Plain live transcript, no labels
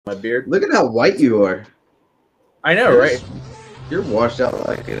my beard. Look at how white you are. I know, right? You're washed out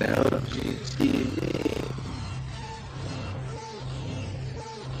like an LGTV.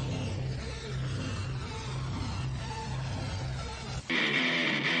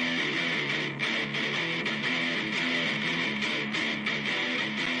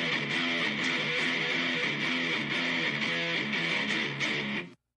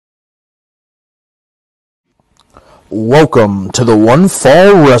 Welcome to the One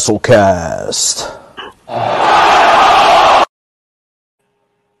Fall WrestleCast.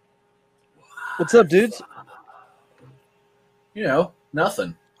 What's up, dudes? You know,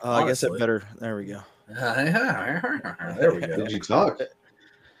 nothing. I guess it better. There we go. There we go. Did you talk?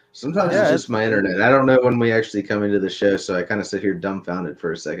 Sometimes it's just my internet. I don't know when we actually come into the show, so I kind of sit here dumbfounded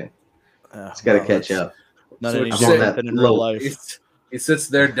for a second. It's got to catch up. Not So any you different say- than in real life. He sits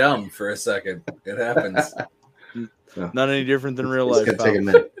there dumb for a second. It happens. Not any different than real It's life. gonna take a pal.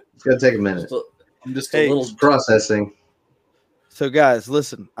 minute. It's gonna take a minute. I'm just Hey, a little It's processing. So, guys,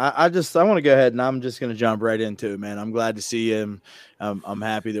 listen. I want to go ahead and I'm just going to jump right into it, man. I'm glad to see him. I'm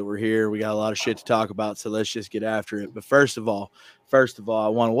happy that we're here. We got a lot of shit to talk about, so let's just get after it. But first of all, I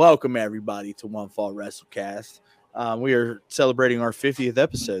want to welcome everybody to One Fall WrestleCast. We are celebrating our 50th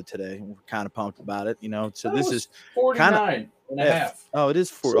episode today. We're kind of pumped about it, you know. So this is 49 and a half. Oh, it is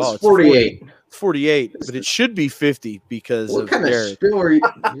So it's it's 48. It's 48, but it should be 50 because What of kind of Derek. spill are you?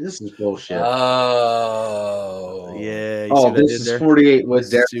 This is bullshit. Oh. Yeah. You see Oh, what I this did is there? 48 with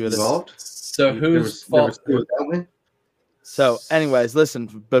See Derek what it- involved. So There whose was fault? two without me? So, anyways,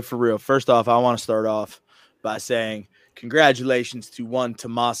 listen, but for real, first off, I want to start off by saying congratulations to one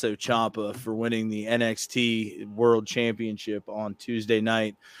Tommaso Ciampa for winning the NXT World Championship on Tuesday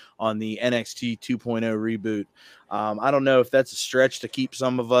night on the NXT 2.0 reboot. I don't know if that's a stretch to keep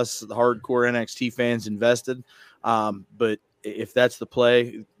some of us, the hardcore NXT fans, invested, but if that's the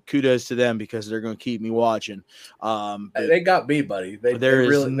play, kudos to them because they're going to keep me watching. But They got me, buddy. there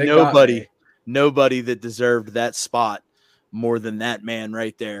is nobody that deserved that spot more than that man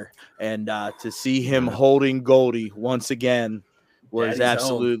right there. And to see him holding Goldie once again was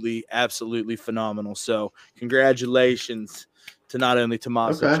Daddy's absolutely phenomenal. So congratulations to not only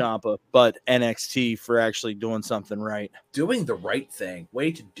Tommaso Okay. Ciampa, but NXT for actually doing something right. doing the right thing.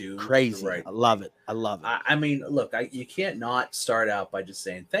 Way to do Crazy. the right I love it. I love it. I mean, look, you can't not start out by just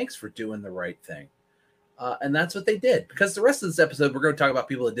saying thanks for doing the right thing. And that's what they did. Because the rest of this episode, we're going to talk about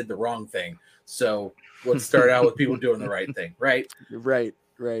people that did the wrong thing. So let's start out with people doing the right thing, right? Right.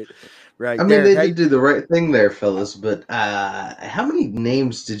 I mean, Derek, they did do the right thing there, fellas. But how many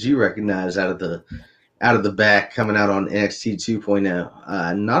names did you recognize out of the back coming out on NXT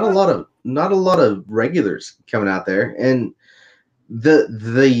 2.0? Not a lot of regulars coming out there, and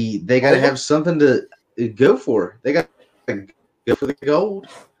they got to have something to go for. They got to go for the gold.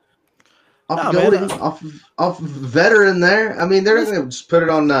 Off veteran there. I mean, they're not going to just put it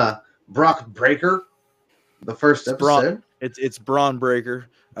on Brock Breaker, the first episode. It's Braun Breaker.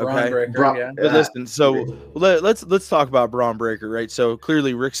 Okay. Braun Breaker, yeah. But listen, so let's talk about Braun Breaker, right? So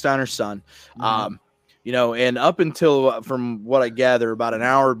clearly Rick Steiner's son, you know, and up until from what I gather, about an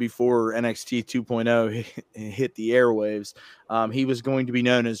hour before NXT 2.0 hit the airwaves, he was going to be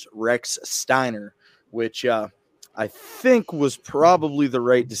known as Rex Steiner, which I think was probably the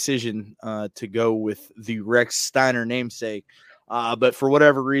right decision to go with the Rex Steiner namesake. But for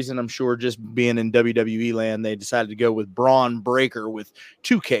whatever reason, I'm sure just being in WWE land, they decided to go with Braun Breaker with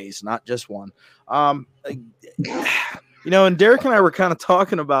 2 Ks, not just one. You know, and Derek and I were kind of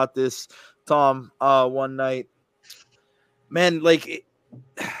talking about this, Tom, one night. Man, like,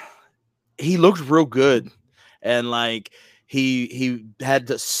 he looked real good. And, like, he had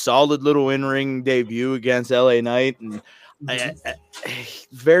the solid little in-ring debut against LA Knight. And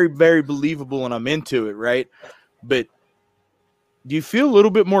very, very believable, and I'm into it, right? But do you feel a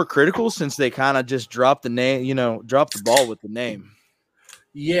little bit more critical since they kind of just dropped the name, you know, dropped the ball with the name?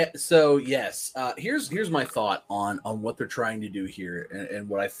 Yeah. So yes, here's my thought on what they're trying to do here and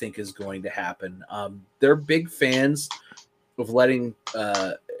what I think is going to happen. They're big fans of letting,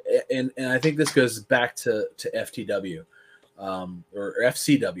 and I think this goes back to FTW, or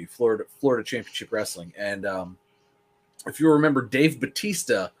FCW, Florida Championship Wrestling, and if you remember, Dave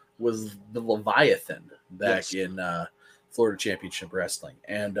Batista was the Leviathan back in Florida Championship Wrestling.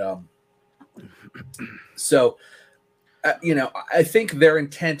 And so, you know, I think their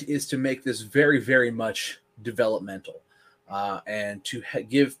intent is to make this very, very much developmental and to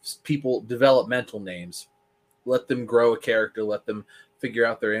give people developmental names, let them grow a character, let them figure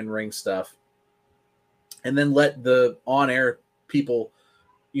out their in-ring stuff, and then let the on-air people,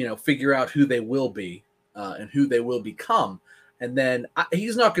 you know, figure out who they will be and who they will become. And then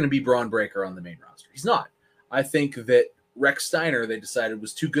he's not going to be Braun Breaker on the main roster. He's not. I think that Rex Steiner, they decided,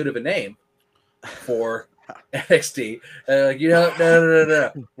 was too good of a name for NXT.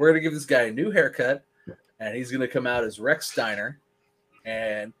 No. We're going to give this guy a new haircut, and he's going to come out as Rex Steiner,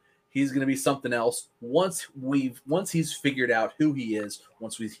 and he's going to be something else once he's figured out who he is.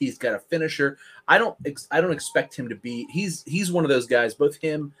 He's got a finisher. I don't expect him to be. He's one of those guys. Both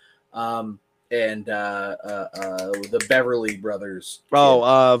him and the Beverly brothers.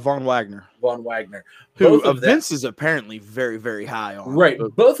 Von Wagner. Who Vince is apparently very, very high on. Right.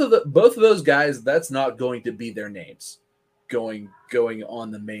 Both of those guys, that's not going to be their names going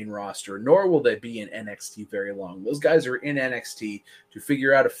on the main roster, nor will they be in NXT very long. Those guys are in NXT to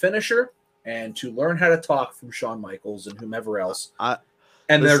figure out a finisher and to learn how to talk from Shawn Michaels and whomever else.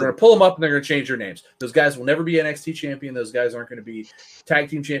 And they're going to pull them up and they're going to change their names. Those guys will never be NXT champion. Those guys aren't going to be tag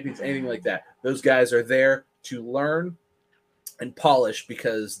team champions, anything like that. Those guys are there to learn and polish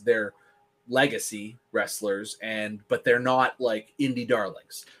because they're legacy wrestlers, but they're not like indie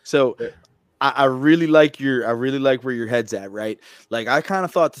darlings. So I really like where your head's at, right? Like I kind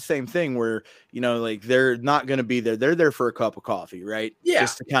of thought the same thing where, like they're not going to be there. They're there for a cup of coffee, right? Yeah.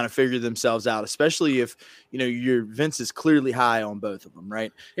 Just to kind of figure themselves out, especially if, your Vince is clearly high on both of them,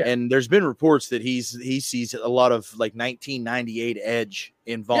 right? Yeah. And there's been reports that he sees a lot of like 1998 edge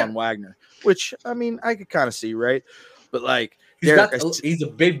in Von Wagner, which I mean, I could kind of see, right? But like, he's a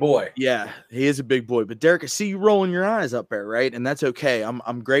big boy. Yeah, he is a big boy. But Derek, I see you rolling your eyes up there, right? And that's okay.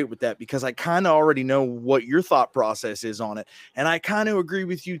 I'm great with that because I kind of already know what your thought process is on it. And I kind of agree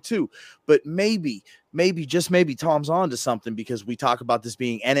with you too. But maybe Tom's on to something because we talk about this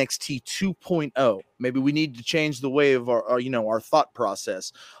being NXT 2.0. Maybe we need to change the way of our thought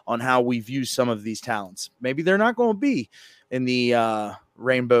process on how we view some of these talents. Maybe they're not going to be in the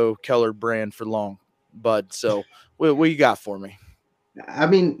Rainbow Keller brand for long. But so what you got for me? I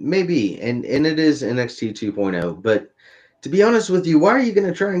mean, maybe, and it is NXT 2.0. But to be honest with you, why are you going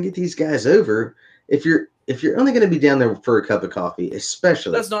to try and get these guys over if you're only going to be down there for a cup of coffee?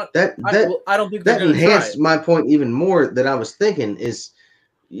 Especially that's not that. I don't think that enhanced my point even more. That I was thinking is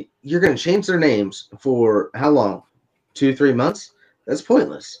you're going to change their names for how long? 2-3 months? That's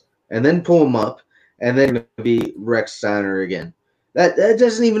pointless. And then pull them up, and then going to be Rex Steiner again. That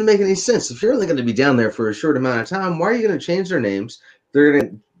doesn't even make any sense. If you're only going to be down there for a short amount of time, why are you going to change their names? They're going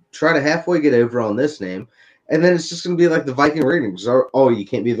to try to halfway get over on this name, and then it's just going to be like the Viking Raiders. Oh, you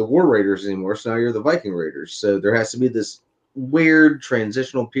can't be the War Raiders anymore, so now you're the Viking Raiders. So there has to be this weird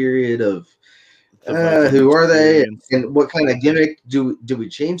transitional period of who are they and what kind of gimmick do we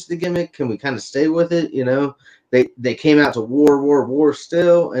change the gimmick? Can we kind of stay with it? They came out to war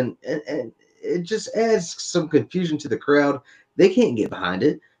still, and it just adds some confusion to the crowd. They can't get behind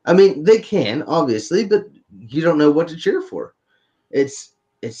it. I mean, they can, obviously, but you don't know what to cheer for. It's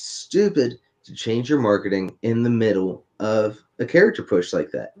stupid to change your marketing in the middle of a character push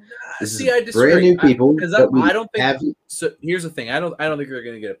like that. This See, I disagree. Brand new people. I don't think. So here's the thing. I don't think they're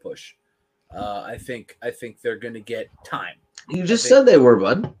going to get a push. I think they're going to get time. You just said they were,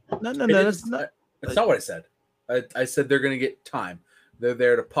 bud. No. That's not what I said. I said they're going to get time. They're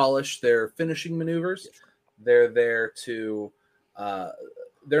there to polish their finishing maneuvers. They're there to.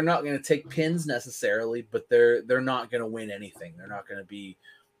 They're not going to take pins necessarily, but they're not going to win anything. They're not going to be.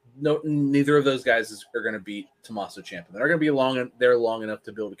 Neither of those guys are going to beat Tommaso Ciampa. They're going to be long enough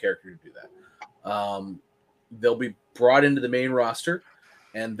to build a character to do that. They'll be brought into the main roster,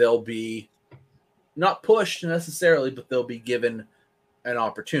 and they'll be not pushed necessarily, but they'll be given an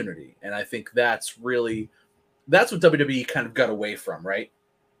opportunity. And I think that's what WWE kind of got away from, right?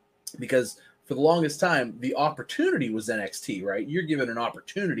 Because for the longest time, the opportunity was NXT, right? You're given an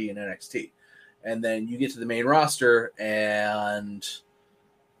opportunity in NXT. And then you get to the main roster and,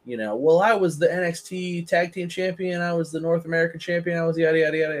 I was the NXT tag team champion. I was the North American champion. I was yada,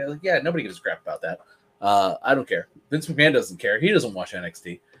 yada, yada. Like, yeah, nobody gives a crap about that. I don't care. Vince McMahon doesn't care. He doesn't watch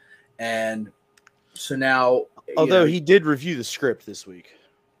NXT. And so now... Although he did review the script this week.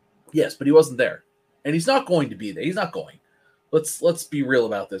 Yes, but he wasn't there. And he's not going to be there. He's not going. Let's be real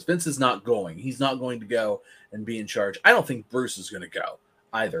about this. Vince is not going. He's not going to go and be in charge. I don't think Bruce is going to go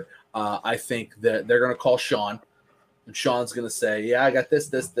either. I think that they're going to call Shawn, and Shawn's going to say, yeah, I got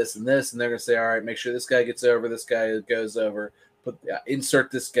this, and this. And they're going to say, all right, make sure this guy gets over, this guy goes over,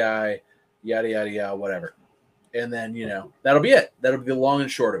 insert this guy, yada, yada, yada, whatever. And then, that'll be it. That'll be the long and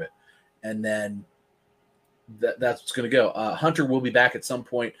short of it. And then that's what's going to go. Hunter will be back at some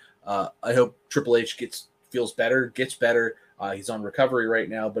point. I hope Triple H gets better. He's on recovery right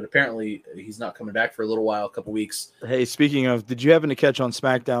now, but apparently he's not coming back for a little while, a couple weeks. Hey, speaking of, did you happen to catch on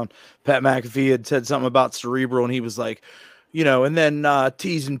SmackDown, Pat McAfee had said something about Cerebral, and he was like, you know, and then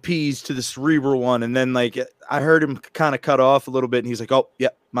T's and P's to the cerebral one, and then like I heard him kind of cut off a little bit, and he's like, "Oh, yeah,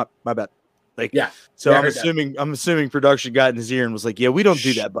 my bad." Like, Yeah. So Yeah, I'm assuming production got in his ear and was like, "Yeah, we don't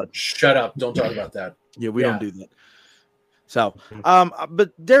do that, bud. Shut up! Don't talk about that." Yeah, we don't do that." So,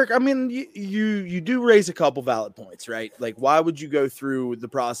 but Derek, I mean, you do raise a couple valid points, right? Like, why would you go through the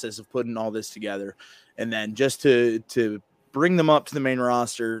process of putting all this together, and then just to bring them up to the main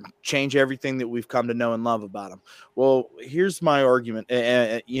roster, change everything that we've come to know and love about them? Well, here's my argument.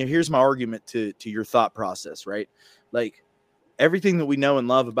 Here's my argument to your thought process, right? Like, everything that we know and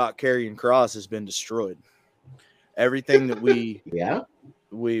love about Karrion Kross has been destroyed. Everything that we have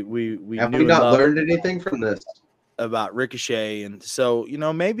we have knew we and not loved learned anything from this? about Ricochet, and so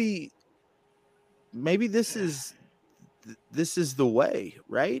maybe this is the way,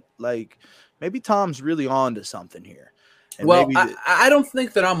 right? Like, maybe Tom's really on to something here. And well, maybe I don't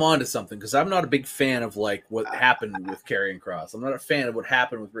think that I'm on to something, because I'm not a big fan of like what happened with Karrion Kross. I'm not a fan of what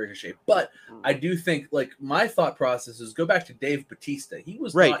happened with Ricochet, but I do think, like, my thought process is go back to Dave Bautista. He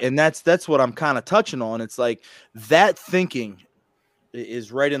was right, not, and that's what I'm kind of touching on. It's like that thinking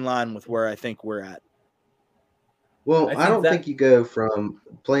is right in line with where I think we're at. Well, I don't think you go from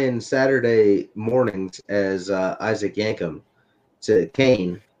playing Saturday mornings as Isaac Yankem to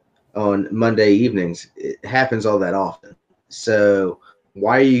Kane on Monday evenings. It happens all that often. So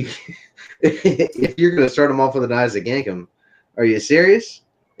why are you – if you're going to start them off with an Isaac Yankem, are you serious?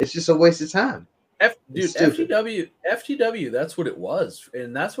 It's just a waste of time. FTW, that's what it was.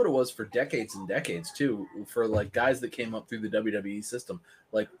 And that's what it was for decades and decades, too, for, like, guys that came up through the WWE system.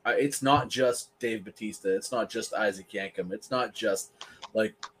 Like, it's not just Dave Bautista. It's not just Isaac Yankem. It's not just,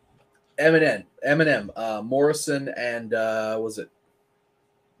 like, Eminem, Morrison, and was it?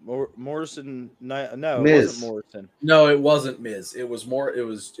 Morrison? No, Miz. It wasn't Morrison. No, it wasn't Miz. It was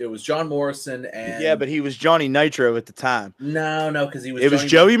John Morrison, and yeah, but he was Johnny Nitro at the time. No, because he was. It was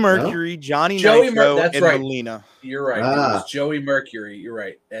Joey Mercury, Johnny Nitro, that's and right. Melina. You're right. It was Joey Mercury. You're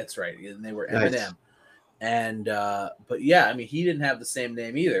right. That's right. And they were Eminem. Nice. And but yeah, I mean, he didn't have the same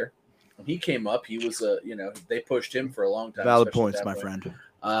name either. When he came up, he was they pushed him for a long time. Valid points, my friend.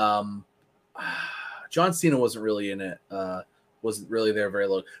 John Cena wasn't really in it. Wasn't really there very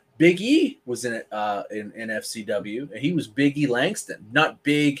long. Big E was in it in FCW. And he was Big E Langston, not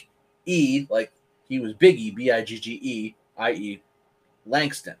Big E, like he was Big E, Bigge, i.e.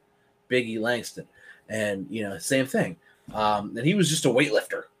 Langston, Big E Langston. And same thing. And he was just a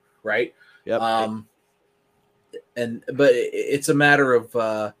weightlifter, right? Yep. But it's a matter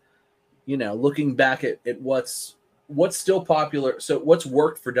of looking back at what's still popular. So what's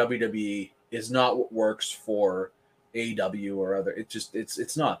worked for WWE is not what works for AEW or other.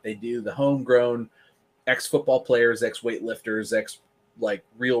 It's not. They do the homegrown ex-football players, ex-weightlifters, like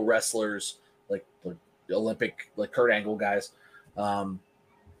real wrestlers, like Olympic, like Kurt Angle guys, Brock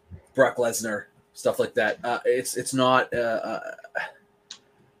Lesnar, stuff like that. It's not. Braun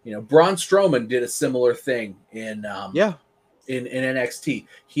Strowman did a similar thing in NXT.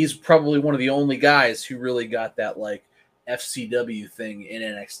 He's probably one of the only guys who really got that like FCW thing in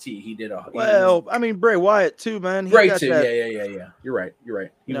NXT. He did I mean, Bray Wyatt too, man. Bray too. Yeah. You're right.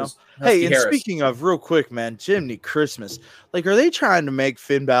 Hey, and speaking of, real quick, man, Jiminy Christmas. Like, are they trying to make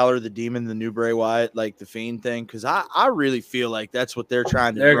Finn Balor the Demon, the new Bray Wyatt, like the Fiend thing? Because I really feel like that's what they're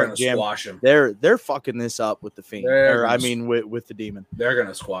trying to do. They're gonna squash him. They're fucking this up with the Fiend, with the Demon. They're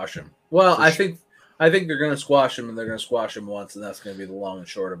gonna squash him. Well, I think they're gonna squash him, and they're gonna squash him once, and that's gonna be the long and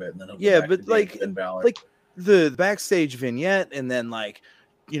short of it. And then the backstage vignette, and then the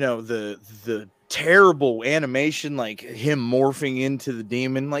terrible animation, like him morphing into the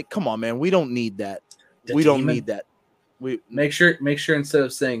Demon. Like, come on, man, we don't need that. Don't need that. We make sure instead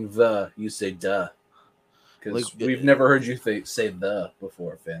of saying the, you say duh, because we've never heard you say the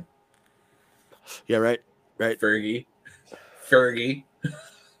before, Finn. Yeah, right. Fergie.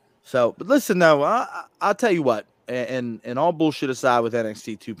 So, but listen, though, I'll tell you what, and all bullshit aside with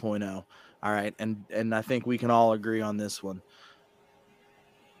NXT 2.0, all right, and I think we can all agree on this one.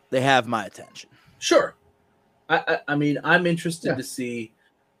 They have my attention. Sure. I mean, I'm interested to see.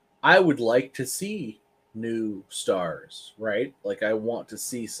 I would like to see new stars, right? Like, I want to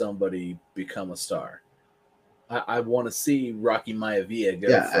see somebody become a star. I want to see Rocky Maivia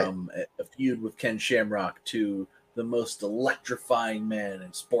go from a feud with Ken Shamrock to the most electrifying man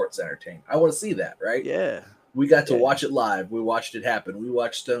in sports entertainment. I want to see that, right? Yeah. We got to watch it live. We watched it happen. We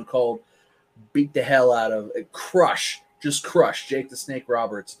watched Stone Cold beat the hell out of crush Jake the Snake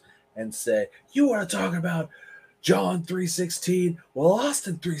Roberts and say, "You want to talk about John 3:16? Well,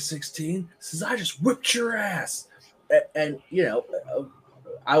 Austin 3:16 says I just whipped your ass." And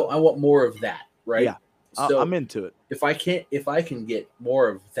I want more of that, right? Yeah. So, I'm into it. if I can get more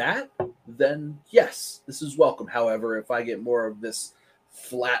of that, then yes, this is welcome. However, if I get more of this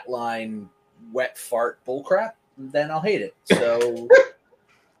flatline wet fart bullcrap, then I'll hate it. So,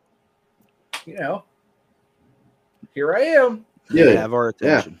 here I am. You Yeah. have our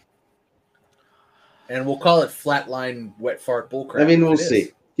attention. And we'll call it flatline wet fart bullcrap. I mean, if we'll it is.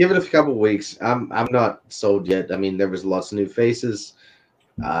 see. Give it a couple weeks. I'm not sold yet. I mean, there was lots of new faces.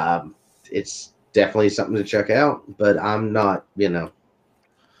 It's definitely something to check out, but I'm not,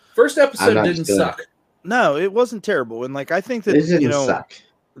 First episode not didn't just gonna- suck. No, it wasn't terrible. And like I think that it didn't suck.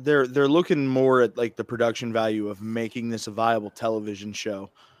 they're looking more at like the production value of making this a viable television show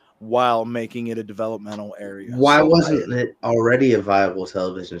while making it a developmental area. Why So wasn't it already a viable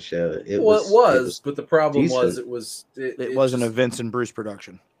television show? It was, but the problem was decent. it wasn't a just- Vince and Bruce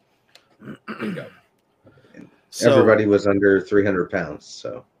production. Bingo. So, Everybody was under 300 pounds.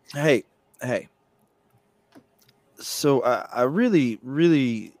 So hey. So I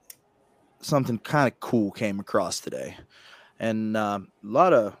really something kind of cool came across today, and a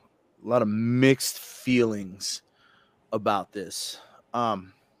lot of mixed feelings about this.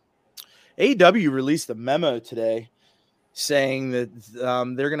 AEW released a memo today saying that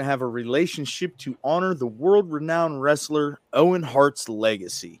they're going to have a relationship to honor the world-renowned wrestler Owen Hart's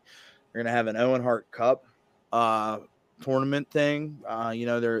legacy. They're going to have an Owen Hart Cup tournament thing.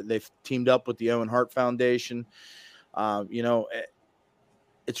 They've teamed up with the Owen Hart Foundation.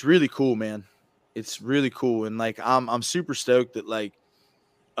 It's really cool, man. It's really cool, and like I'm super stoked that like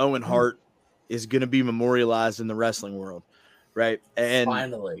Owen Hart is going to be memorialized in the wrestling world, right? And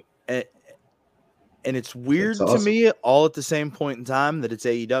finally. And it's weird That's awesome. to me all at the same point in time that it's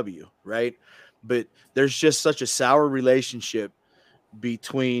AEW, right? But there's just such a sour relationship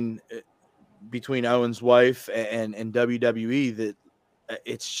between Owen's wife and WWE that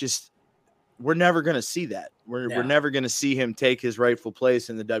it's just we're never going to see that. We're never going to see him take his rightful place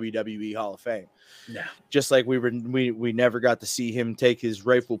in the WWE Hall of Fame. No. Just like we never got to see him take his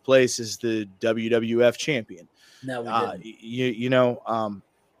rightful place as the WWF champion. No, we didn't.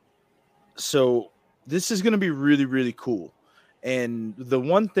 So this is going to be really, really cool. And the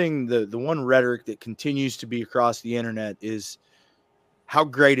one thing, the one rhetoric that continues to be across the internet is how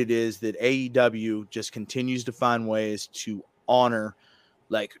great it is that AEW just continues to find ways to honor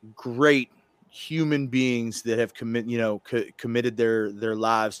like great human beings that have committed their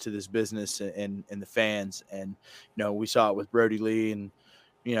lives to this business and the fans. And, we saw it with Brody Lee and,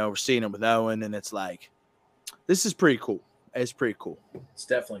 we're seeing it with Owen, and it's like, this is pretty cool. It's pretty cool. It's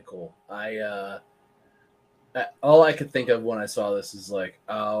definitely cool. All I could think of when I saw this is like,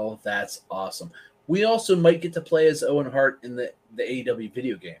 oh, that's awesome. We also might get to play as Owen Hart in the AEW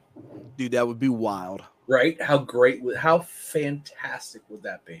video game. Dude, that would be wild. Right? How fantastic would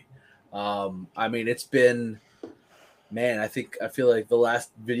that be? I mean, it's been, man, I feel like the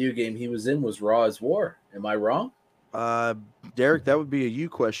last video game he was in was Raw is War. Am I wrong? Derek, that would be a you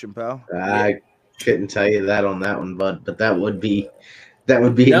question, pal. I couldn't tell you that on that one, but that would be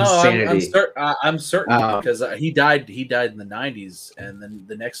insanity. I'm certain because he died in the 90s, and then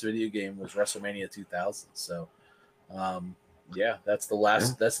the next video game was WrestleMania 2000. So, yeah, that's the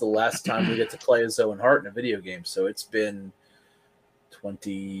last time we get to play as Owen Hart in a video game. So it's been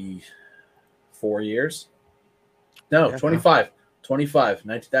 24 years. No, Yeah. 25. 25.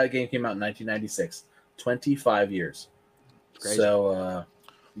 That game came out in 1996. 25 years. Crazy. So,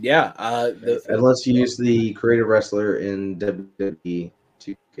 yeah. Unless you use the creative wrestler in WWE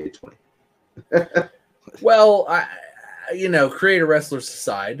 2K20. Well, creator wrestlers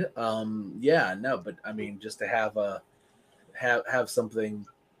aside, but I mean, just to have something.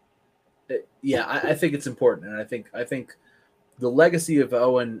 I think it's important, and I think the legacy of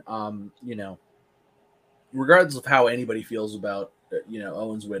Owen, regardless of how anybody feels about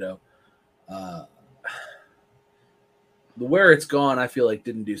Owen's widow, where it's gone, I feel like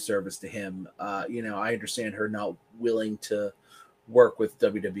didn't do service to him. I understand her not willing to work with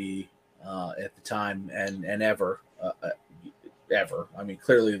WWE at the time and ever. I mean,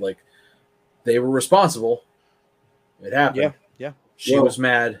 clearly, like they were responsible. It happened. Yeah. She was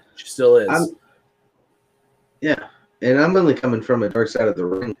mad. She still is. And I'm only coming from a dark side of the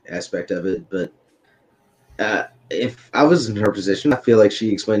ring aspect of it, but if I was in her position, I feel like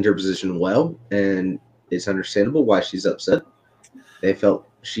she explained her position well, and it's understandable why she's upset.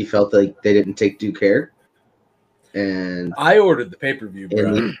 She felt like they didn't take due care. And I ordered the pay-per-view,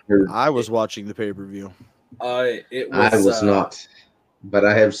 bro. I was watching the pay-per-view. I was not, but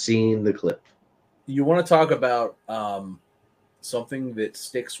I have seen the clip. You want to talk about something that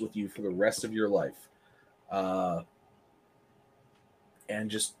sticks with you for the rest of your life. and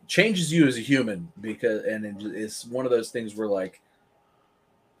just changes you as a human it's one of those things where like,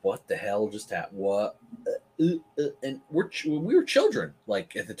 what the hell just happened? What? And we were children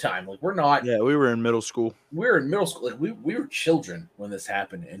like at the time. Like we're not. Yeah, we were in middle school. We were in middle school. Like we were children when this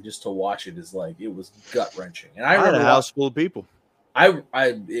happened, and just to watch it is like it was gut wrenching. And I remember had a house full of people.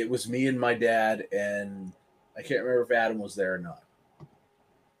 It was me and my dad, and I can't remember if Adam was there or not.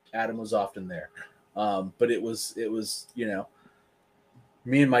 Adam was often there, but it was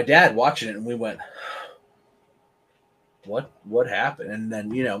me and my dad watching it, and we went, what happened? And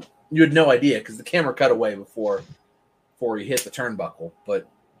then you had no idea because the camera cut away before he hit the turnbuckle, but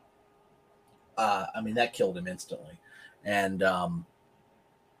that killed him instantly. And I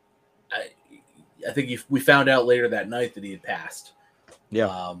think we found out later that night that he had passed.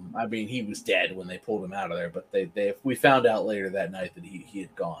 Yeah. He was dead when they pulled him out of there, but we found out later that night that he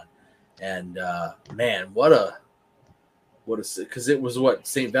had gone. And man, what because it was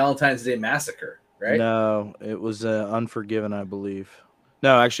St. Valentine's Day Massacre, right? No, it was Unforgiven, I believe.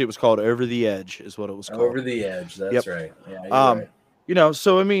 No, actually, it was called Over the Edge, is what it was called. Over the Edge, that's right. Yeah, you're right.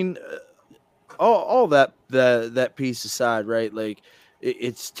 So I mean, all that piece aside, right? Like,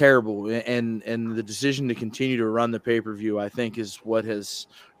 it's terrible, and the decision to continue to run the pay-per-view, I think, is what has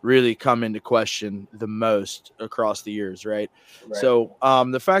really come into question the most across the years, right? So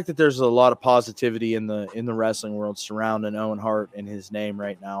the fact that there's a lot of positivity in the wrestling world surrounding Owen Hart and his name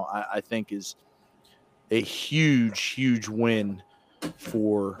right now, I think is a huge win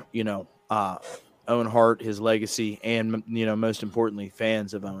for Owen Hart, his legacy, and most importantly,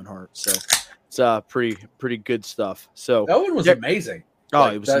 fans of Owen Hart. So it's pretty good stuff. So Owen was amazing. Oh,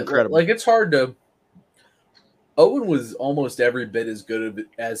 it was incredible. Like, it's hard to. Owen was almost every bit as good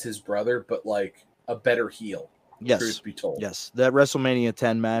as his brother, but like a better heel. Yes, truth be told. Yes, that WrestleMania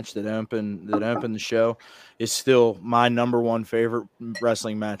 10 match that opened the show is still my number one favorite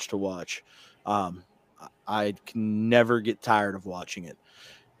wrestling match to watch. I can never get tired of watching it,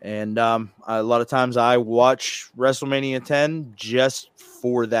 and a lot of times I watch WrestleMania 10 just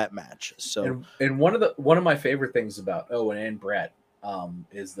for that match. So, and one of my favorite things about Owen and Brett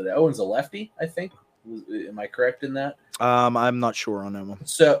is that Owen's a lefty, I think. Am I correct in that? I'm not sure on that one.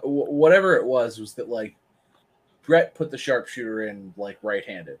 So whatever it was that like Brett put the sharpshooter in like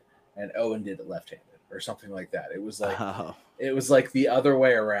right-handed, and Owen did it left-handed, or something like that. It was like the other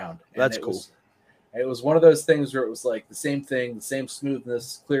way around. And that's cool. It was one of those things where it was like the same thing, the same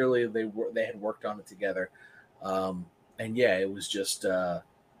smoothness. Clearly, they had worked on it together, and yeah, it was just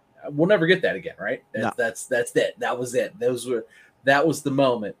we'll never get that again, right? No. That's it. That was it. That was the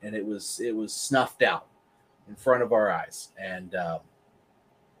moment, and it was snuffed out in front of our eyes. And there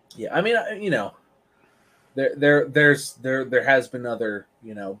has been other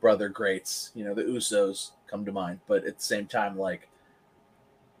brother greats. The Usos come to mind, but at the same time, like,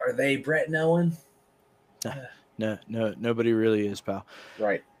 are they Brett and Owen? No, nobody really is, pal.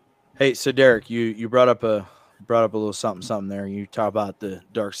 Right. Hey, so Derek, you brought up a little something there. You talk about the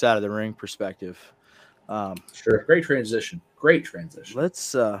dark side of the ring perspective. Sure. Great transition.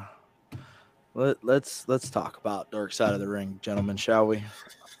 Let's talk about dark side of the ring, gentlemen, shall we?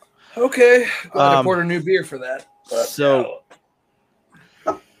 Okay. Glad I poured a new beer for that. So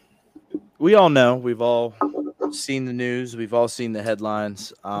we all know, we've all seen the news, we've all seen the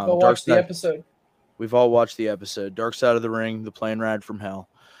headlines. We've all watched the episode. We've all watched the episode. Dark Side of the Ring, the plane ride from hell.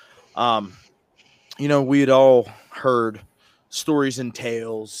 We had all heard stories and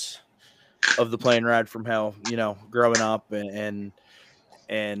tales of the plane ride from hell, growing up and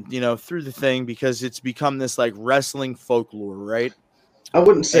through the thing, because it's become this like wrestling folklore, right? I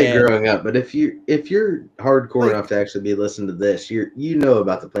wouldn't say growing up, but if you're hardcore enough to actually be listening to this, you know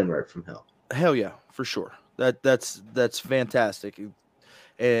about the plane ride from hell. Hell yeah, for sure. That's fantastic.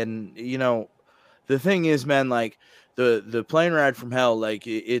 And the thing is, man, like the plane ride from hell, like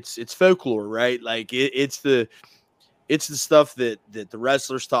it's folklore, right? Like it's the stuff that the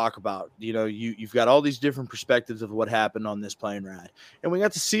wrestlers talk about. You've got all these different perspectives of what happened on this plane ride, and we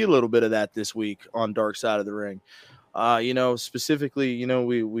got to see a little bit of that this week on Dark Side of the Ring. Specifically,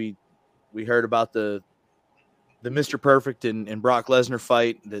 we heard about the Mr. Perfect and Brock Lesnar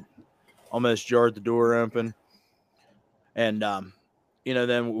fight that almost jarred the door open, and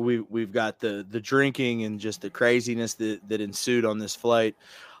then we've got the drinking and just the craziness that ensued on this flight.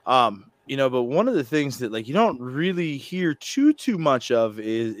 But one of the things that like you don't really hear too much of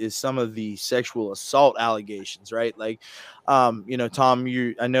is some of the sexual assault allegations, right? Like, Tom,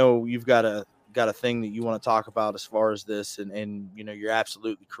 I know you've got a thing that you want to talk about as far as this, and you're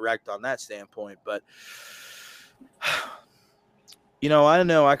absolutely correct on that standpoint. But I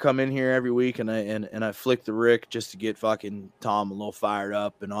know I come in here every week and I flick the Rick just to get fucking Tom a little fired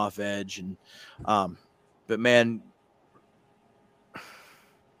up and off edge, and but man,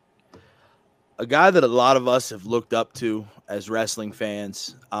 a guy that a lot of us have looked up to as wrestling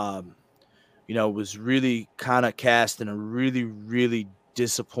fans, was really kind of cast in a really, really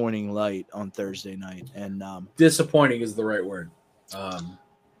disappointing light on Thursday night. And disappointing is the right word.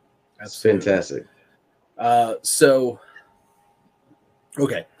 That's fantastic. So,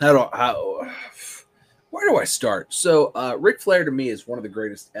 okay, where do I start? So, Ric Flair to me is one of the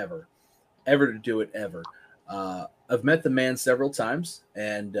greatest ever to do it ever. I've met the man several times,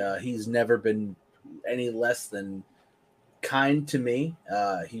 and he's never been any less than kind to me.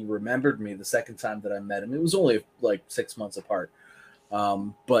 He remembered me the second time that I met him. It was only like 6 months apart.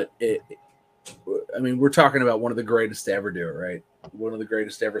 But we're talking about one of the greatest to ever do it, right? One of the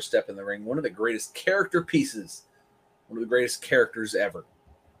greatest to ever step in the ring. One of the greatest character pieces. One of the greatest characters ever.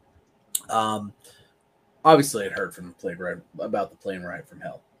 Obviously, I'd heard from about the plane ride from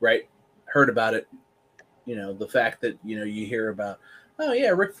hell, right? Heard about it. The fact that you hear about, oh yeah,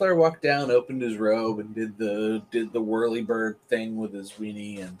 Ric Flair walked down, opened his robe, and did the whirly-bird thing with his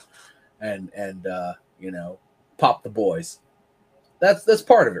weenie, and popped the boys. That's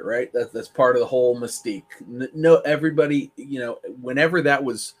part of it, right? That's part of the whole mystique. No, everybody, whenever that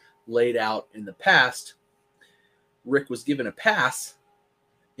was laid out in the past, Rick was given a pass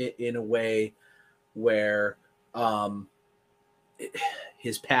in a way where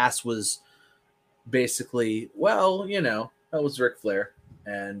his pass was basically, well, that was Ric Flair,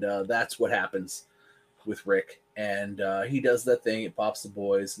 and that's what happens with Rick, and he does that thing, it pops the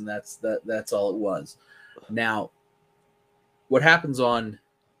boys, and that's all it was. Now, what happens on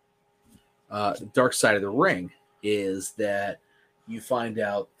Dark Side of the Ring is that you find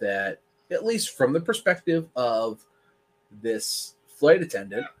out that, at least from the perspective of this flight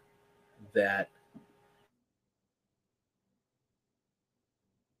attendant, that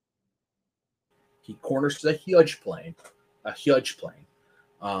he corners a huge plane,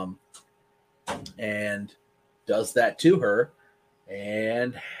 and does that to her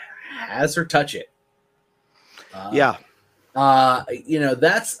and has her touch it. Yeah. I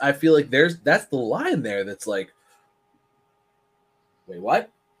feel like that's the line there that's like, wait, what?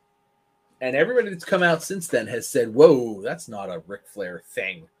 And everybody that's come out since then has said, whoa, that's not a Ric Flair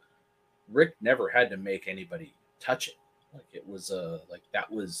thing. Rick never had to make anybody touch it. Like, it was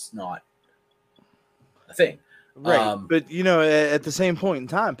that was not a thing. Right. But at the same point in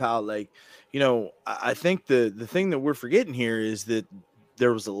time, pal, I think the thing that we're forgetting here is that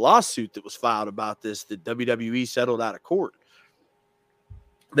there was a lawsuit that was filed about this that WWE settled out of court.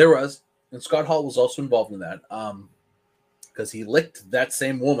 There was, and Scott Hall was also involved in that, because he licked that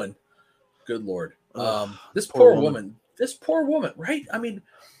same woman. Good Lord. This poor woman, right? I mean,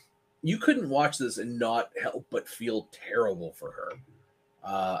 you couldn't watch this and not help but feel terrible for her.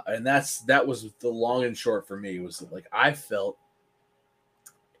 And that was the long and short for me, was that, like, I felt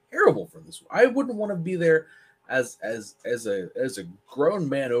terrible for this. I wouldn't want to be there as a grown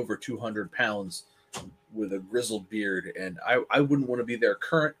man over 200 pounds with a grizzled beard, and I wouldn't want to be there.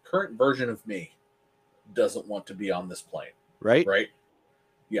 Current version of me doesn't want to be on this plane. Right.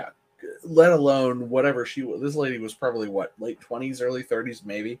 Yeah. Let alone whatever she was. This lady was probably what, late 20s, early 30s,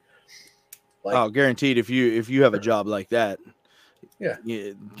 maybe. Like, guaranteed. If you have a job like that, yeah,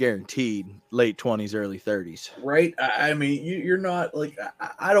 guaranteed late 20s, early 30s. Right. I mean, you're not like,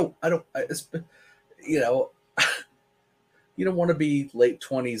 I don't, you don't want to be late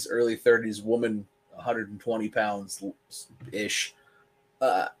 20s, early 30s woman, 120 pounds ish.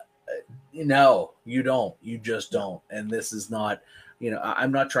 No, you don't. You just don't. And this is not,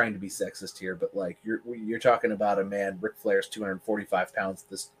 I'm not trying to be sexist here, but like you're talking about a man. Ric Flair's 245 pounds at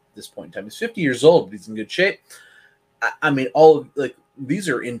this point in time. He's 50 years old, but he's in good shape. I mean, all of, like, these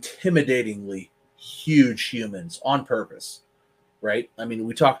are intimidatingly huge humans on purpose, right? I mean,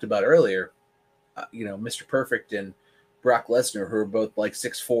 we talked about earlier, Mr. Perfect and Brock Lesnar, who are both like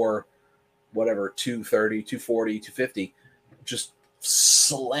 6'4", whatever, 230, 240, 250, just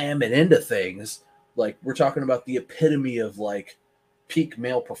slamming into things. Like, we're talking about the epitome of like peak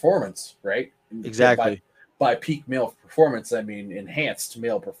male performance, right? Exactly. By peak male performance, I mean enhanced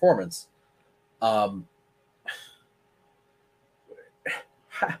male performance.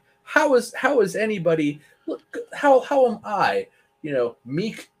 How is anybody? Look, how am I?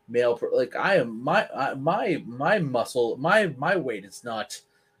 Meek male, like I am. My muscle, my weight is not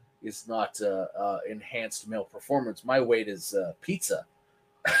enhanced male performance. My weight is pizza.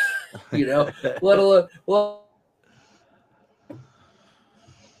 Let alone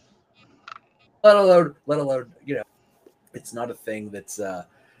it's not a thing that's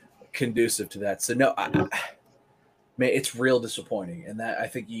conducive to that. So no, man, it's real disappointing, and that I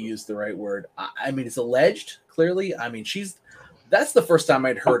think you used the right word. I mean, it's alleged clearly. I mean, that's the first time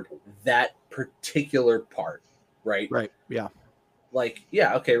I'd heard that particular part, right? Right. Yeah. Like,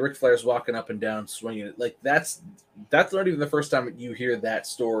 yeah, okay, Ric Flair's walking up and down, swinging it. Like, that's not even the first time you hear that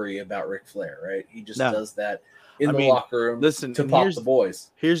story about Ric Flair, right? He just does that in the locker room to pop the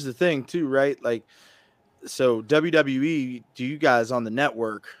boys. Here's the thing, too, right? Like, so WWE, to you guys on the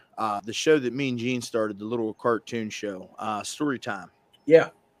network, the show that me and Gene started, the little cartoon show, Story Time.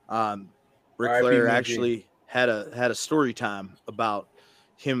 Yeah. Ric Flair actually had a story time about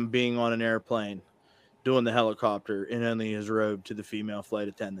him being on an airplane, doing the helicopter in only his robe to the female flight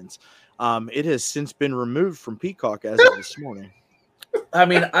attendants. It has since been removed from Peacock as of this morning. I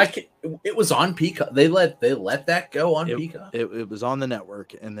mean, it was on Peacock. They let that go on Peacock. It was on the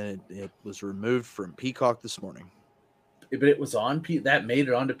network, and then it was removed from Peacock this morning. But it was on that made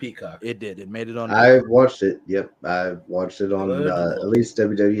it onto Peacock. It did. It made it on. I watched it. Yep, I watched it on at least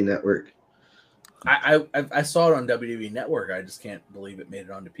WWE Network. I saw it on WWE Network. I just can't believe it made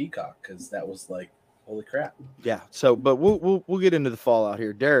it onto Peacock because that was like, holy crap. Yeah. So, but we'll get into the fallout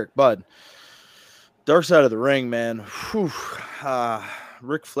here. Derek, Bud, Dark Side of the Ring, man. Whew.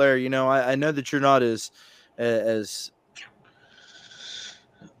 Ric Flair. You know, I know that you're not as I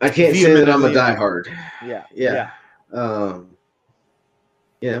can't say that I'm a diehard. Yeah.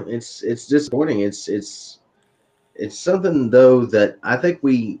 Yeah, it's disappointing. It's something though that I think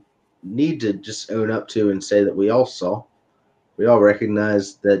we need to just own up to and say that we all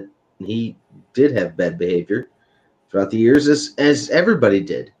recognize that he did have bad behavior throughout the years, as everybody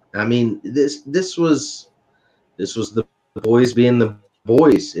did. I mean, this was the boys being the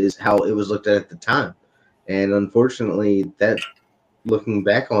boys is how it was looked at the time, and unfortunately, that looking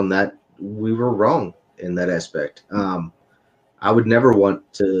back on that, we were wrong in that aspect. I would never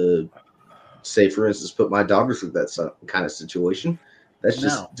want to say, for instance, put my daughter through that kind of situation. That's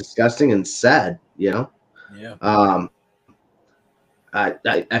just disgusting and sad, you know? Yeah.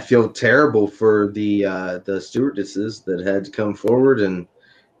 I feel terrible for the stewardesses that had to come forward, and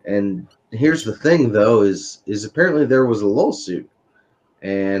here's the thing though, is apparently there was a lawsuit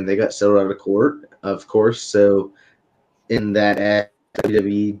and they got settled out of court, of course. So in that,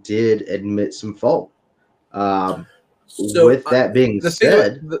 WWE did admit some fault. So with that being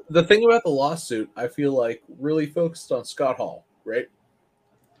said, the thing about the lawsuit, I feel like really focused on Scott Hall, right?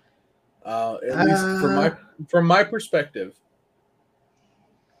 At least from my perspective,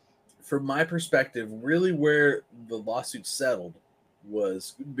 really where the lawsuit settled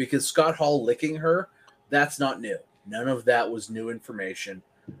was because Scott Hall licking her. That's not new. None of that was new information.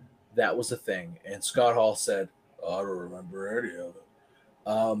 That was a thing, and Scott Hall said, "I don't remember any of it."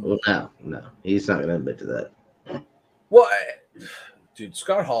 Well, no, he's not going to admit to that. Well, dude,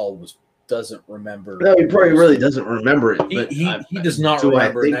 Scott Hall doesn't remember. No, he probably really doesn't remember it. But he does not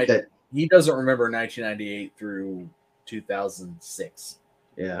remember. He doesn't remember 1998 through 2006.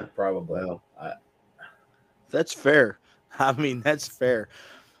 Yeah, probably. Well, that's fair. I mean, that's fair.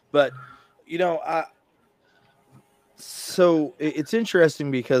 But you know, so it's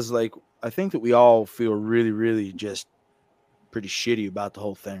interesting because, like, I think that we all feel really, really just pretty shitty about the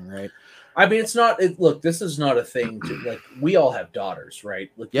whole thing, right? I mean, it's not. Look, this is not a thing. To, like, we all have daughters,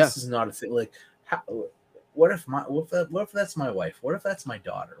 right? Like, this is not a thing. Like, what if that's my wife? What if that's my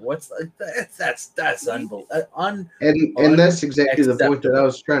daughter? That's unbelievable. And that's exactly the point that I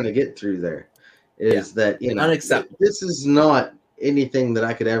was trying to get through there. Is that, you know, unacceptable. This is not anything that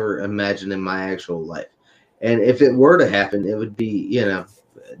I could ever imagine in my actual life. And if it were to happen, it would be, you know,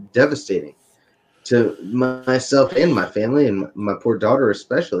 devastating to myself and my family and my poor daughter,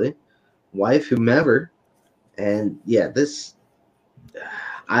 especially, wife, whomever. And yeah,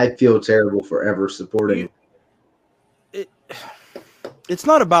 I feel terrible for ever supporting. It's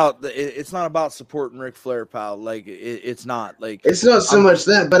not about supporting Ric Flair, pal. Like it's not like it's not so much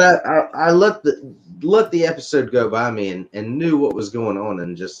that, but I let the episode go by me and knew what was going on,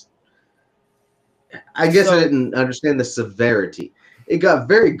 and just I guess I didn't understand the severity. It got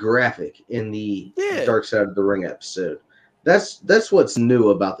very graphic in the Dark Side of the Ring episode. That's what's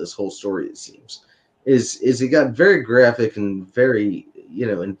new about this whole story. It seems is it got very graphic and very, you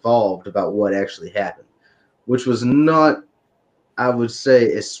know, involved about what actually happened, which was not, I would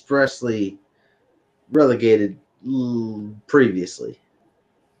say, expressly relegated previously.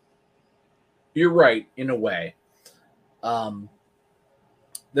 You're right in a way.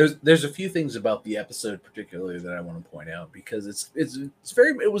 There's a few things about the episode particularly that I want to point out because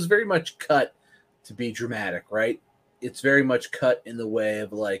it was very much cut to be dramatic, right? It's very much cut in the way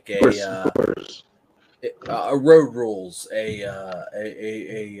of like Road Rules, a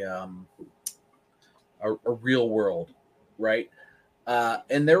real world, right?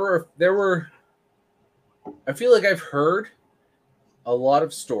 And there were. I feel like I've heard a lot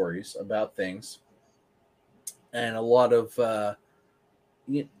of stories about things, and a lot of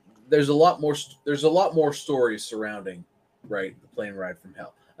there's a lot more stories surrounding, right, the plane ride from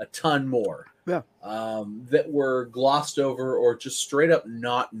hell. A ton more, that were glossed over or just straight up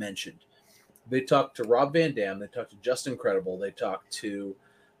not mentioned. They talked to Rob Van Dam, they talked to Justin Credible, they talked to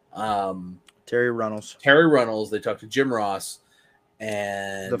Terry Runnels, they talked to Jim Ross,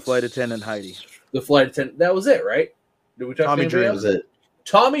 and the flight attendant Heidi. The flight attendant. That was it, right? Did we talk Tommy to anybody Dreamer. else? Was it?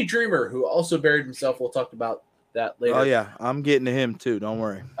 Tommy Dreamer, who also buried himself. We'll talk about that later. Oh yeah, I'm getting to him too. Don't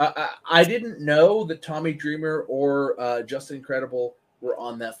worry. I didn't know that Tommy Dreamer or Justin Credible were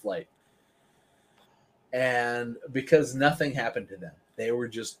on that flight, and because nothing happened to them, they were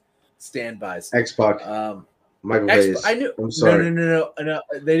just standbys. X-Pac. Michael Hayes. I knew. I'm sorry. No.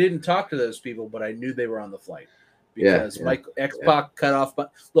 They didn't talk to those people, but I knew they were on the flight because Michael X-Pac cut off.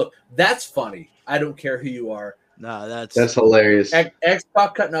 But look, that's funny. I don't care who you are. No, that's hilarious.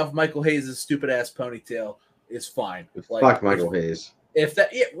 X-Pac cutting off Michael Hayes' stupid ass ponytail is fine. Like, fuck Michael Hayes. If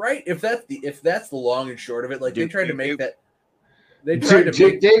that's the long and short of it, like they tried to make that. They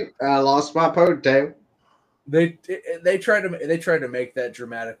I lost my ponytail. They tried to make that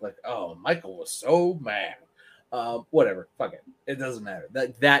dramatic, like, oh, Michael was so mad. Whatever, fuck it. It doesn't matter.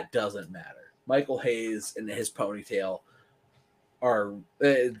 That doesn't matter. Michael Hayes and his ponytail are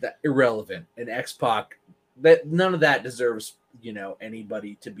irrelevant, and X-Pac. That none of that deserves,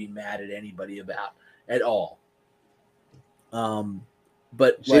 anybody to be mad at anybody about at all.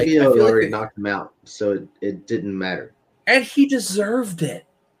 But JBL already knocked him out, so it didn't matter, and he deserved it.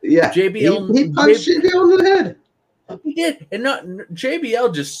 Yeah, JBL he punched JBL in the head. He did, and not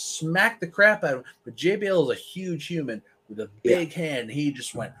JBL just smacked the crap out of him. But JBL is a huge human with a big hand. He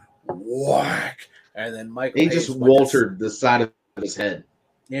just went whack, and then Michael. He just waltered the side of his head,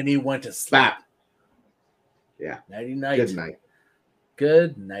 and he went to sleep. Yeah. Nighty night. Good night.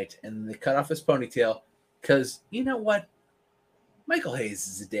 Good night. And they cut off his ponytail because you know what? Michael Hayes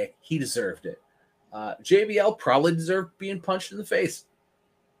is a dick. He deserved it. JBL probably deserved being punched in the face.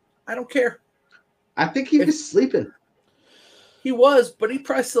 I don't care. I think he was sleeping. He was, but he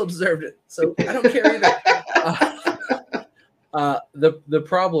probably still deserved it. So I don't care either. The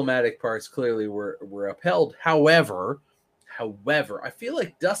problematic parts clearly were upheld. However, I feel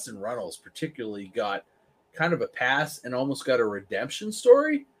like Dustin Runnels particularly got kind of a pass and almost got a redemption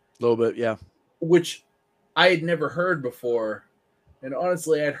story. A little bit, yeah. Which I had never heard before. And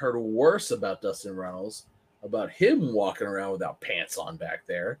honestly, I'd heard worse about Dustin Runnels, about him walking around without pants on back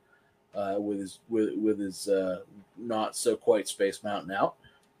there, with his not so quite Space Mountain out.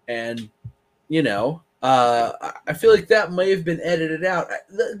 And I feel like that may have been edited out.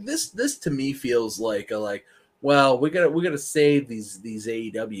 This to me feels like well, we gotta save these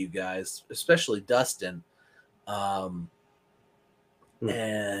AEW guys, especially Dustin, and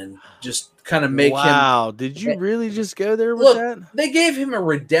just kind of make him. Wow, did you really just go there with that? They gave him a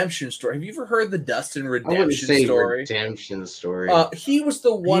redemption story. Have you ever heard the Dustin redemption story? Redemption story. He was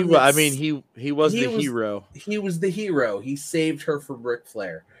the one. He was the hero. He was the hero. He saved her from Ric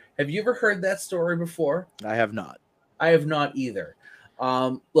Flair. Have you ever heard that story before? I have not. I have not either.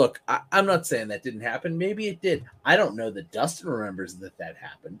 Look, I'm not saying that didn't happen. Maybe it did. I don't know that Dustin remembers that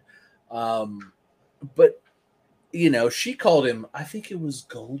happened. But she called him. I think it was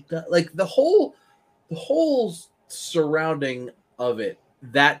Gold. Like the whole surrounding of it,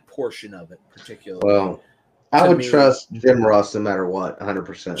 that portion of it particularly. Well, I would trust Jim Ross no matter what,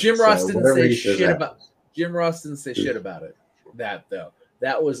 100%. Jim Ross didn't say shit about. Jim Ross didn't say shit about it. That though,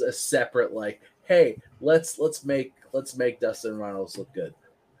 that was a separate hey, let's make Dustin Runnels look good.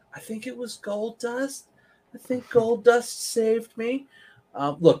 I think it was Goldust. I think Goldust saved me.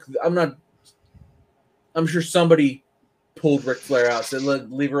 Look, I'm sure somebody pulled Ric Flair out, said,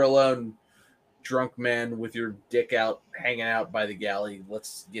 "Leave her alone, drunk man with your dick out, hanging out by the galley.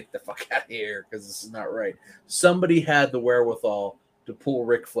 Let's get the fuck out of here because this is not right." Somebody had the wherewithal to pull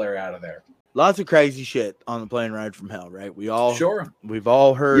Ric Flair out of there. Lots of crazy shit on the plane ride from hell, right? We've all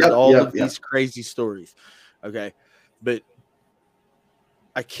heard these crazy stories. Okay. But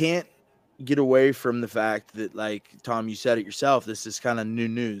I can't get away from the fact that, Tom, you said it yourself, this is kind of new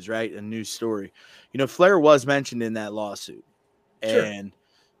news, right? A news story. Flair was mentioned in that lawsuit. Sure. And,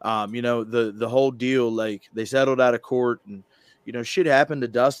 the whole deal, they settled out of court and, shit happened to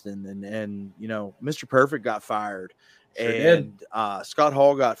Dustin and Mr. Perfect got fired. Sure did. and Scott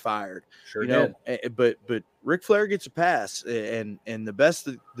Hall got fired. Sure You know, did. but Ric Flair gets a pass, and the best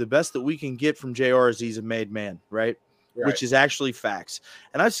that we can get from JR is he's a made man, right? Which is actually facts.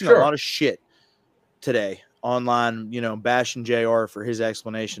 And I've seen a lot of shit today online, you know, bashing JR for his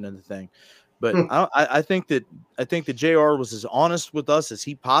explanation of the thing. But I think that JR was as honest with us as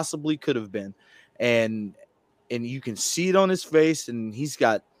he possibly could have been, and you can see it on his face, and he's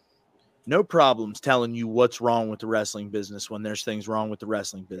got no problems telling you what's wrong with the wrestling business when there's things wrong with the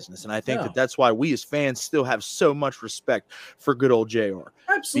wrestling business. And I think that that's why we as fans still have so much respect for good old JR.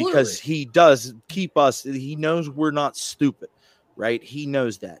 Absolutely. Because he does keep us, he knows we're not stupid, right? He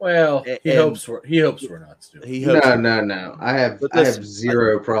knows that. Well, he hopes we're not stupid. He hopes no. I have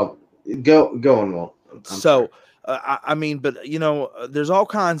zero problem. Go on, Walt. I mean, but you know, there's all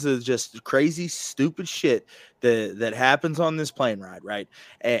kinds of just crazy, stupid shit that happens on this plane ride, right?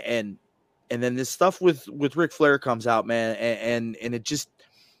 And then this stuff with Ric Flair comes out, man, and it just,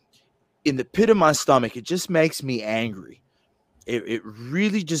 in the pit of my stomach, it just makes me angry. It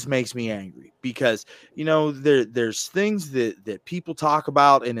really just makes me angry because, you know, there's things that people talk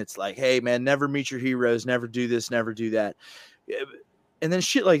about, and it's like, hey, man, never meet your heroes, never do this, never do that. And then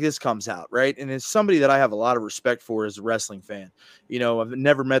shit like this comes out, right? And it's somebody that I have a lot of respect for as a wrestling fan. You know, I've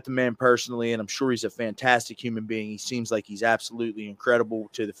never met the man personally, and I'm sure he's a fantastic human being. He seems like he's absolutely incredible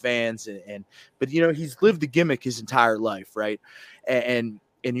to the fans, but you know, he's lived the gimmick his entire life, right? And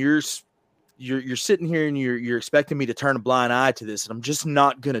you're sitting here and you're expecting me to turn a blind eye to this, and I'm just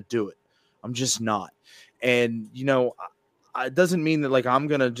not gonna do it. I'm just not. And you know, it doesn't mean that like I'm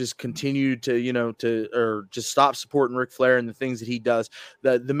gonna just continue to, you know, or just stop supporting Ric Flair and the things that he does.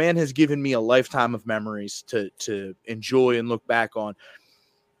 The man has given me a lifetime of memories to enjoy and look back on.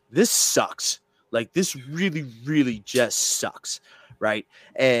 This sucks. Like, this really, really just sucks, right?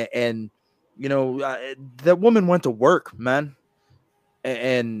 And you know, that woman went to work, man,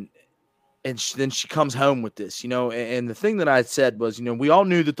 and then she comes home with this, you know. And the thing that I said was, you know, we all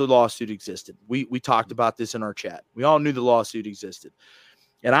knew that the lawsuit existed. We talked about this in our chat. We all knew the lawsuit existed.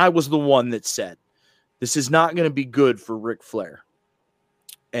 And I was the one that said, this is not going to be good for Ric Flair.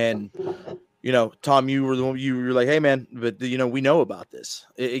 And, you know, Tom, you were the one, you were like, hey, man, but, you know, we know about this.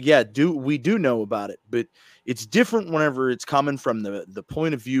 We do know about it. But it's different whenever it's coming from the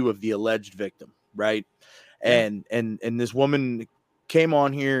point of view of the alleged victim, right? Yeah. And this woman came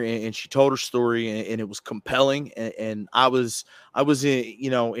on here and she told her story, and it was compelling, and I was you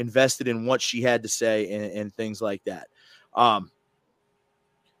know, invested in what she had to say and things like that.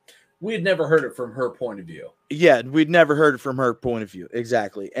 We had never heard it from her point of view. Yeah, we'd never heard it from her point of view.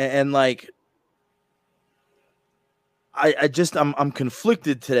 Exactly. And like, I'm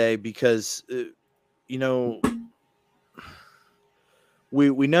conflicted today because you know,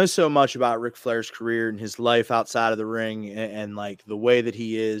 we know so much about Ric Flair's career and his life outside of the ring, and like the way that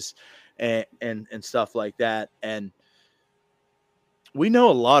he is and stuff like that. And we know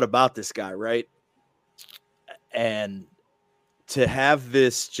a lot about this guy, right? And to have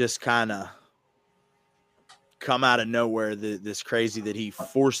this just kind of come out of nowhere, this crazy that he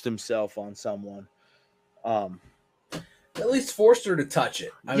forced himself on someone. At least forced her to touch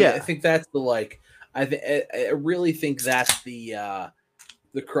it. I mean, I think that's I really think that's the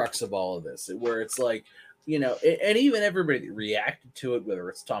crux of all of this, where it's like, you know, and even everybody that reacted to it, whether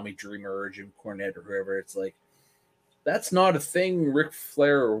it's Tommy Dreamer or Jim Cornette or whoever, it's like, that's not a thing Ric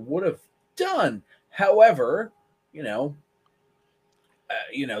Flair would have done. However, you know,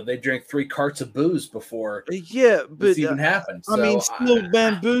 they drank 3 carts of booze before this even happened. So, I mean, still,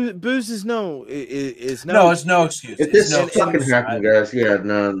 man, booze is no it's no excuse. If this fucking happened, guys,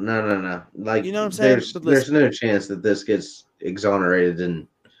 no. Like, you know what I'm saying? There's no chance that this gets exonerated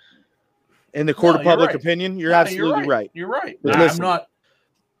in the court of public opinion. You're absolutely right. You're right. But I'm not.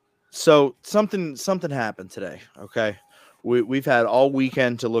 So something happened today. Okay, we've had all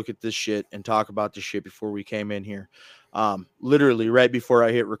weekend to look at this shit and talk about this shit before we came in here. Literally right before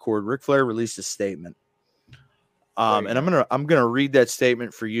I hit record, Ric Flair released a statement. And I'm gonna read that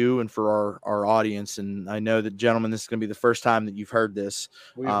statement for you and for our audience. And I know that, gentlemen, this is gonna be the first time that you've heard this.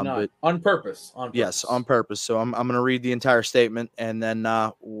 But on purpose. Yes, on purpose. So I'm gonna read the entire statement, and then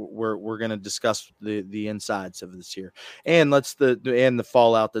we're gonna discuss the insides of this here, and the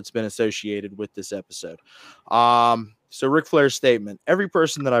fallout that's been associated with this episode. So Ric Flair's statement: every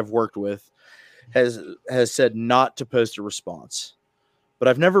person that I've worked with has said not to post a response. But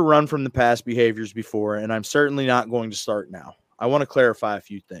I've never run from the past behaviors before, and I'm certainly not going to start now. I want to clarify a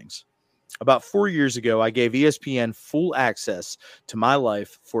few things. About 4 years ago, I gave ESPN full access to my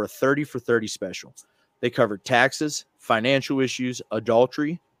life for a 30 for 30 special. They covered taxes, financial issues,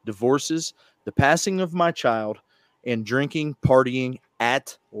 adultery, divorces, the passing of my child, and drinking, partying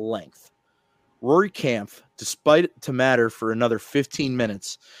at length. Rory Kampf, despite it to matter for another 15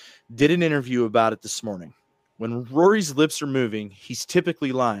 minutes, did an interview about it this morning. When Rory's lips are moving, he's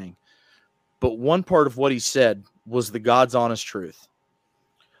typically lying. But one part of what he said was the God's honest truth.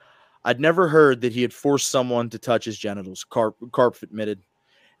 I'd never heard that he had forced someone to touch his genitals, Karpf admitted.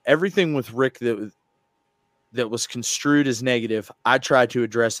 Everything with Rick that was construed as negative, I tried to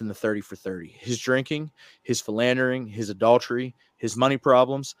address in the 30 for 30. His drinking, his philandering, his adultery, his money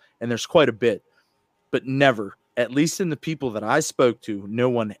problems, and there's quite a bit. But never, at least in the people that I spoke to, no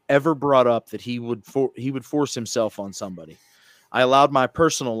one ever brought up that he would force himself on somebody. I allowed my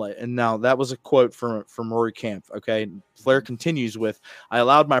personal life, and now that was a quote from Rory Kampf. Okay, Flair continues with, I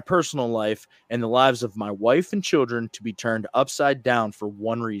allowed my personal life and the lives of my wife and children to be turned upside down for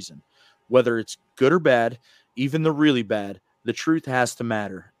one reason. Whether it's good or bad, even the really bad, the truth has to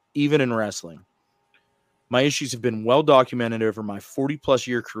matter, even in wrestling. My issues have been well documented over my 40-plus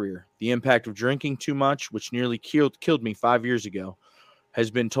year career. The impact of drinking too much, which nearly killed me 5 years ago, has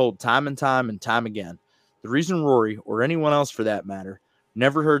been told time and time again. The reason Rory, or anyone else for that matter,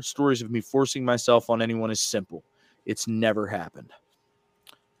 never heard stories of me forcing myself on anyone is simple. It's never happened.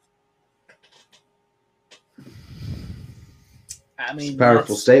 I mean, it's a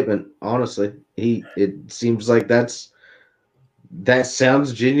powerful statement, honestly. It seems like that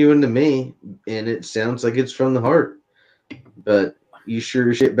sounds genuine to me, and it sounds like it's from the heart. But you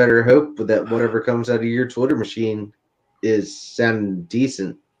sure as shit better hope that whatever comes out of your Twitter machine is sounding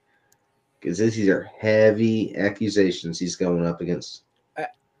decent. Because these are heavy accusations he's going up against.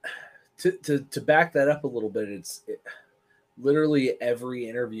 To back that up a little bit, literally every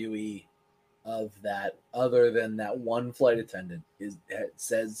interviewee of that, other than that one flight attendant,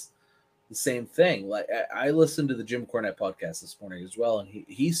 says the same thing. Like I listened to the Jim Cornette podcast this morning as well, and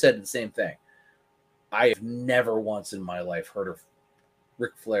he said the same thing. I have never once in my life heard of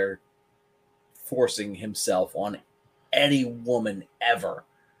Ric Flair forcing himself on any woman ever.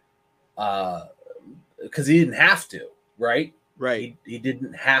 Because he didn't have to, right? Right. He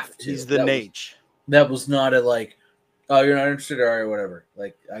didn't have to. He's the Nate. That was not a like, oh, you're not interested, all right, whatever.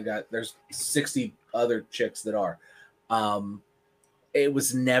 Like there's 60 other chicks that are. It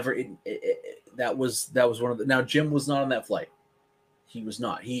was never. That was one of the. Now Jim was not on that flight. He was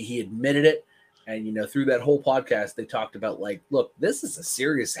not. He admitted it, and through that whole podcast they talked about like, look, this is a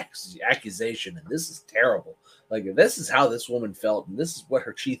serious accusation, and this is terrible. Like, this is how this woman felt, and this is what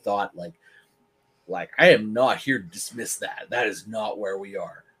she thought. Like I am not here to dismiss that. That is not where we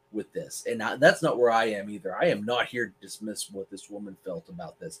are with this. And that's not where I am either. I am not here to dismiss what this woman felt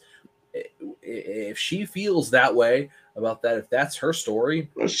about this. If she feels that way about that, if that's her story.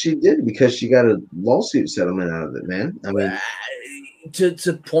 Well, she did, because she got a lawsuit settlement out of it, man. I mean,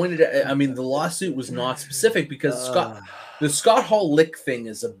 to point it at, I mean, the lawsuit was not specific because the Scott Hall lick thing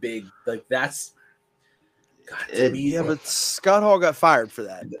is a big, like, that's. God, yeah, but Scott Hall got fired for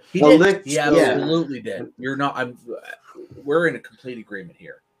that. He did. He absolutely did. We're in a complete agreement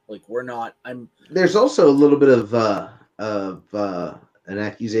here. Like, we're not. There's also a little bit of an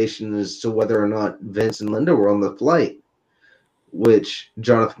accusation as to whether or not Vince and Linda were on the flight, which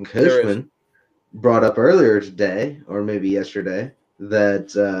Jonathan Coachman brought up earlier today, or maybe yesterday, that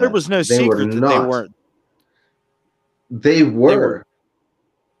there was no secret that they weren't.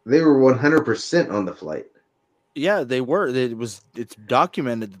 They were 100% on the flight. Yeah, they were. It's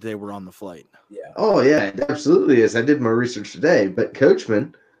documented that they were on the flight. Yeah. Oh yeah, it absolutely is. I did my research today, but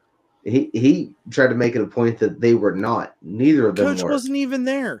Coachman, he tried to make it a point that they were not. Neither of them were. Coach wasn't even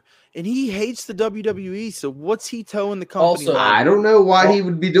there, and he hates the WWE. So what's he towing the company? Also, I don't know why he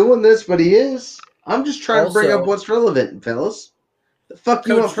would be doing this, but he is. I'm just trying to bring up what's relevant, fellas. The fuck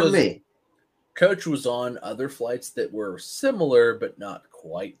you want from me? Coach was on other flights that were similar, but not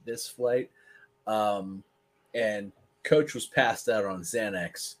quite this flight. And Coach was passed out on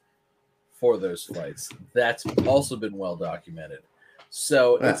Xanax for those flights. That's also been well documented.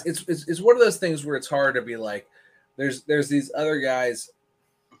 So it's one of those things where it's hard to be like, there's these other guys.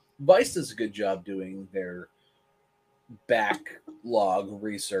 Vice does a good job doing their backlog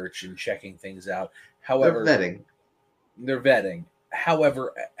research and checking things out. However, they're vetting.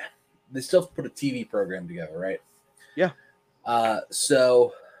 However, they still have to put a TV program together, right? Yeah.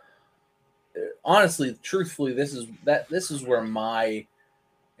 So honestly, truthfully, this is where and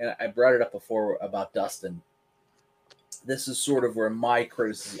I brought it up before about Dustin. This is sort of where my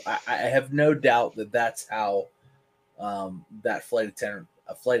criticism. I have no doubt that that's how that flight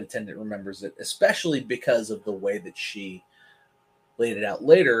attendant remembers it, especially because of the way that she laid it out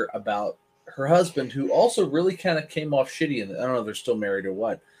later about her husband, who also really kind of came off shitty. And I don't know if they're still married or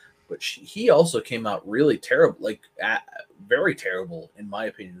what, but he also came out really terrible, like very terrible in my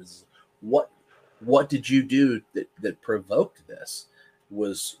opinion. Is what did you do that provoked this?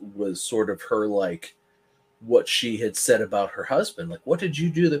 Was sort of her like what she had said about her husband. Like, what did you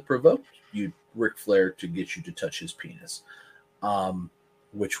do that provoked you, Ric Flair, to get you to touch his penis?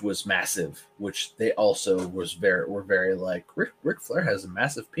 Which was massive. Which they also were very like Ric Flair has a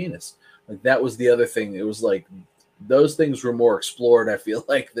massive penis. Like that was the other thing. It was like those things were more explored, I feel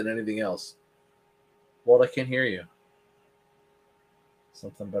like, than anything else. Walt, I can't hear you.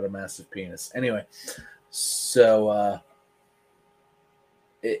 Something about a massive penis. Anyway, so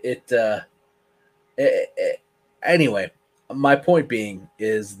anyway, my point being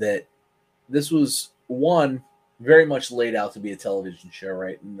is that this was one very much laid out to be a television show,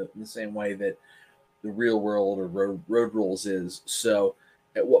 right? In the same way that the Real World or Road Rules is. So,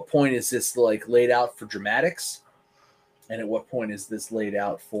 at what point is this like laid out for dramatics, and at what point is this laid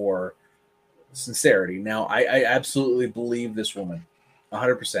out for sincerity? Now, I absolutely believe this woman,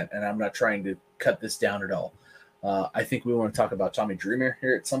 100%, and I'm not trying to cut this down at all. I think we want to talk about Tommy Dreamer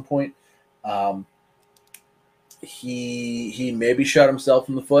here at some point. He maybe shot himself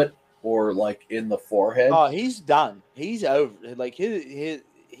in the foot or like in the forehead. Oh, he's done. He's over. Like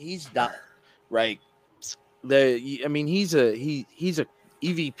he's done. Right. I mean, he's a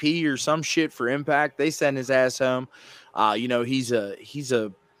EVP or some shit for Impact. They send his ass home. He's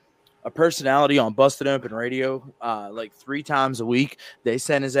a personality on Busted Open Radio, like 3 times a week. They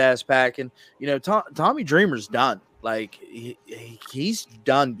send his ass packing. Tommy Dreamer's done. Like he's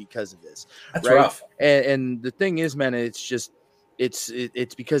done because of this. That's right? rough. And the thing is, man, it's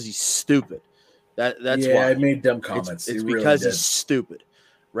because he's stupid. That's why I made dumb comments. It's because he's stupid,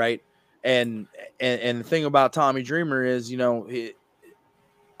 right? And the thing about Tommy Dreamer is,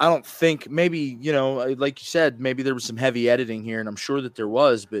 I don't think maybe, like you said, maybe there was some heavy editing here, and I'm sure that there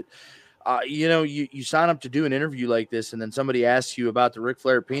was, but you sign up to do an interview like this, and then somebody asks you about the Ric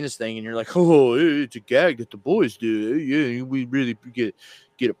Flair penis thing, and you're like, oh, it's a gag that the boys do. Yeah, we really get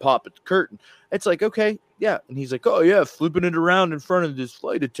a pop at the curtain. It's like, okay, yeah. And he's like, oh, yeah, flipping it around in front of this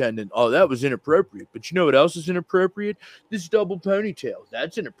flight attendant. Oh, that was inappropriate. But you know what else is inappropriate? This double ponytail.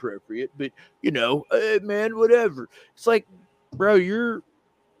 That's inappropriate. But, man, whatever. It's like, bro, you're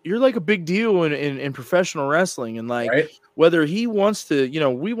like a big deal in professional wrestling. And like, right? Whether he wants to,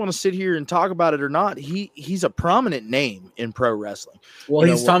 we want to sit here and talk about it or not, he's a prominent name in pro wrestling. Well,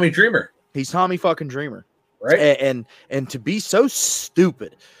 he's Tommy Dreamer. He's Tommy fucking Dreamer. Right. And to be so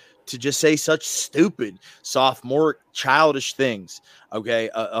stupid, to just say such stupid, sophomoric, childish things, okay,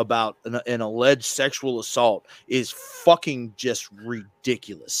 about an alleged sexual assault is fucking just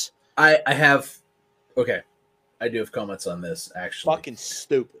ridiculous. I do have comments on this, actually. Fucking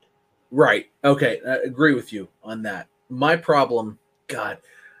stupid. Right. Okay. I agree with you on that. My problem, God,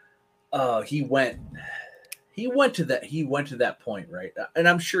 he went to that point, right? And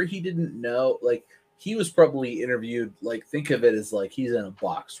I'm sure he didn't know, like, he was probably interviewed, like, think of it as like he's in a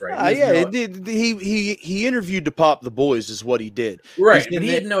box, right? He interviewed to pop the boys is what he did. Right. But he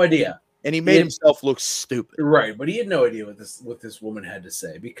had no idea. And he made himself look stupid. Right. But he had no idea what this woman had to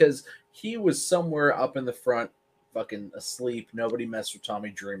say, because he was somewhere up in the front, fucking asleep. Nobody messed with Tommy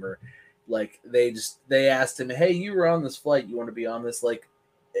Dreamer. Like, they asked him, hey, you were on this flight, you want to be on this? Like,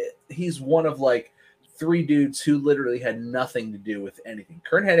 he's one of like 3 dudes who literally had nothing to do with anything.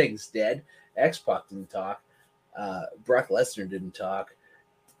 Kurt Hennig's dead. X-Pac didn't talk. Brock Lesnar didn't talk.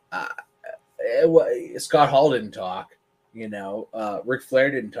 Scott Hall didn't talk. Ric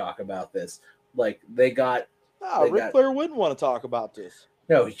Flair didn't talk about this. Like, Ric Flair wouldn't want to talk about this.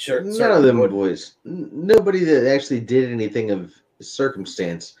 No, he sure. None of them boys. Nobody that actually did anything of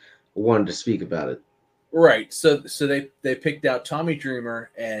circumstance wanted to speak about it. Right. So they picked out Tommy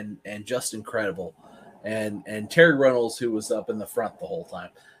Dreamer and Justin Credible and Terry Reynolds, who was up in the front the whole time,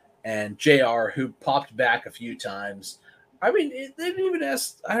 and JR, who popped back a few times. I mean, they didn't even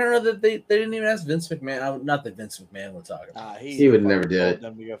ask. I don't know that they didn't even ask Vince McMahon. Not that Vince McMahon would talk about. He would never do it.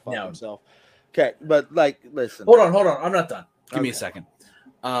 Himself. Okay, but like, listen. Hold on. I'm not done. Give me a second.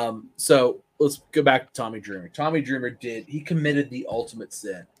 So let's go back to Tommy Dreamer. Tommy Dreamer he committed the ultimate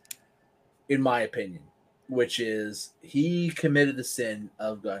sin, in my opinion, which is he committed the sin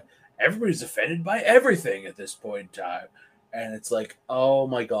of going, everybody's offended by everything at this point in time. And it's like, oh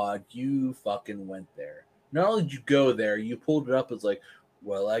my God, you fucking went there. Not only did you go there, you pulled it up as like,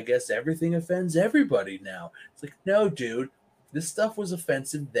 well, I guess everything offends everybody now. It's like, no, dude, this stuff was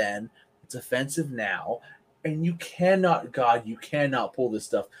offensive then. It's offensive now. And you cannot pull this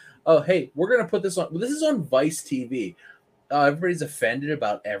stuff. Oh, hey, we're going to put this on. This is on Vice TV. Everybody's offended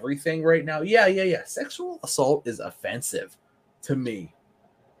about everything right now. Yeah. Sexual assault is offensive to me.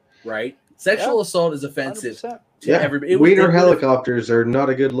 right? Sexual assault is offensive 100%. to everybody. Wiener helicopters are not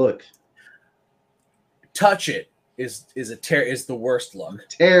a good look. Touch it is the worst look.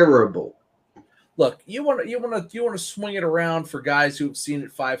 Terrible. Look, you want to swing it around for guys who've seen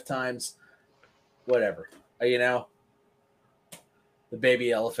it 5 times, whatever. You know, the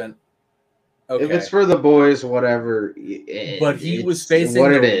baby elephant. Okay. If it's for the boys, whatever. But he was facing what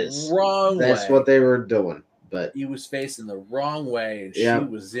the it is. wrong way. That's what they were doing. But he was facing the wrong way, and Yeah. she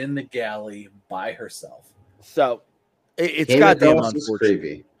was in the galley by herself. So it's came goddamn across as unfortunate.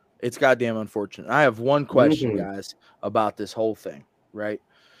 creepy. It's goddamn unfortunate. I have one question, Mhm. guys, about this whole thing, right?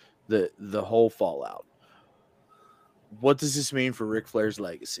 The whole fallout. What does this mean for Ric Flair's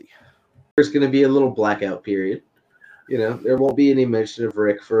legacy? There's going to be a little blackout period. You know, there won't be any mention of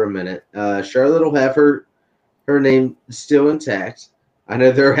Rick for a minute. Charlotte will have her name still intact. I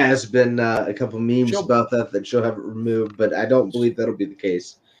know there has been a couple memes about that she'll have it removed, but I don't believe that'll be the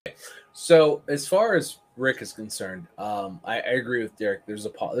case. So as far as Rick is concerned, I agree with Derek. There's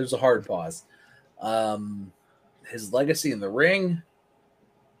a hard pause. His legacy in the ring,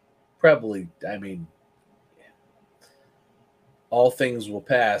 probably. I mean, all things will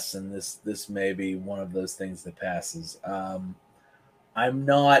pass, and this may be one of those things that passes. I'm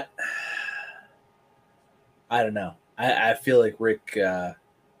not. I don't know. I feel like Rick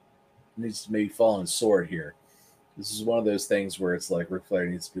needs to maybe fall on his sword here. This is one of those things where it's like Ric Flair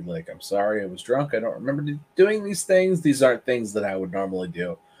needs to be like, I'm sorry, I was drunk. I don't remember doing these things. These aren't things that I would normally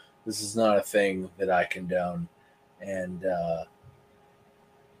do. This is not a thing that I condone. And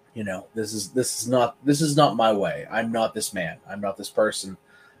you know, this is not my way. I'm not this man. I'm not this person.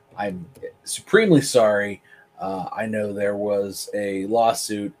 I'm supremely sorry. I know there was a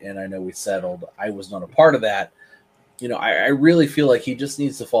lawsuit, and I know we settled. I was not a part of that. You know, I really feel like he just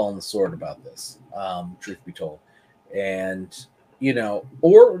needs to fall on the sword about this, truth be told. And, you know,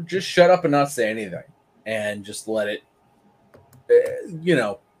 or just shut up and not say anything and just let it, you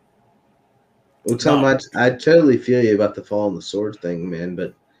know. Well, Tom, I totally feel you about the fall on the sword thing, man,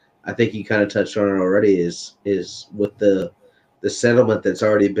 but I think you kind of touched on it already is with the settlement that's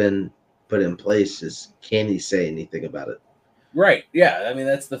already been put in place is, can he say anything about it? Right. Yeah. I mean,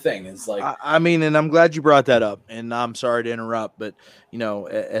 that's the thing. It's like, I mean, and I'm glad you brought that up, and I'm sorry to interrupt, but you know,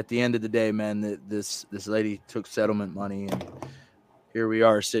 at the end of the day, man, this lady took settlement money, and here we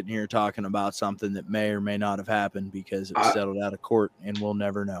are sitting here talking about something that may or may not have happened because it was settled out of court, and we'll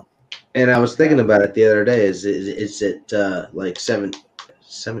never know. And I was thinking about it the other day. Is it like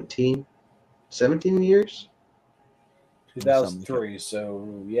 17 years? 2003.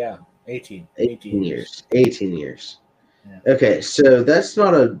 So yeah, 18 years. 18 years. Yeah. Okay, so that's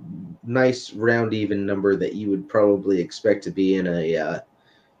not a nice round even number that you would probably expect to be in a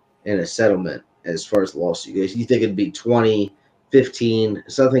settlement as far as the lawsuit goes. You think it'd be 20, 15,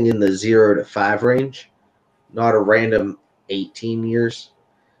 something in the 0 to 5 range, not a random 18 years.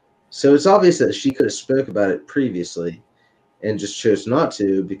 So it's obvious that she could have spoke about it previously and just chose not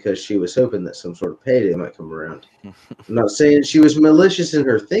to because she was hoping that some sort of payday might come around. I'm not saying she was malicious in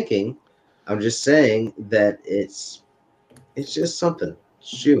her thinking. I'm just saying that it's just something.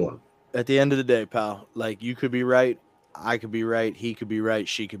 Chew on. At the end of the day, pal, like you could be right, I could be right, he could be right,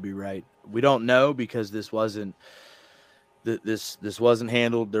 she could be right. We don't know because this wasn't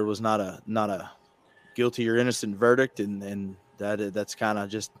handled. There was not a guilty or innocent verdict, and that's kind of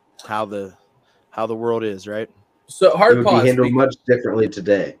just how the world is, right? So hard it would pause. be handled much differently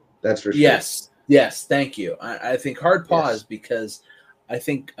today. That's for sure. Yes. Thank you. I think hard pause because I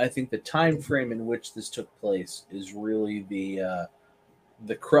think the time frame in which this took place is really the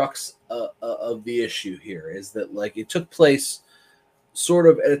crux of the issue here. Is that like it took place sort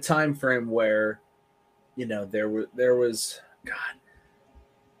of at a time frame where, you know, there was God,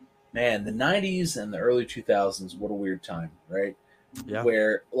 man, the 90s and the early 2000s. What a weird time, right? Yeah.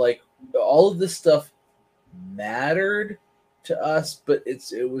 Where like all of this stuff mattered to us, but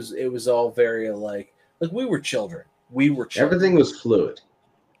it was all very like we were children. Everything was fluid.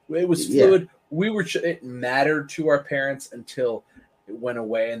 It was fluid. It mattered to our parents until it went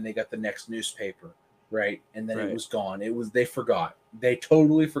away and they got the next newspaper, right? And then it was gone. They forgot. They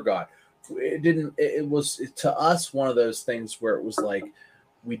totally forgot. It was to us one of those things where it was like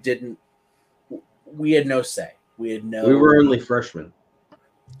we had no say. We were only freshmen.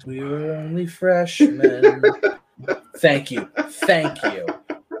 We were only freshmen. Thank you.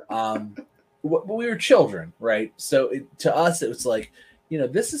 We were children, right? So to us, it was like, you know,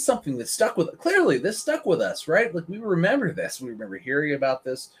 this is something that stuck with. Clearly, this stuck with us, right? Like we remember this. We remember hearing about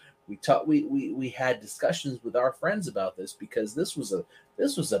this. We had discussions with our friends about this because this was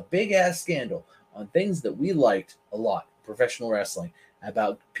a big ass scandal on things that we liked a lot, professional wrestling,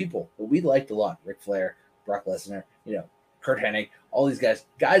 about people that we liked a lot: Ric Flair, Brock Lesnar, Kurt Hennig, all these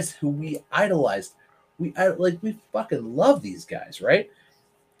guys who we idolized. We fucking love these guys, right?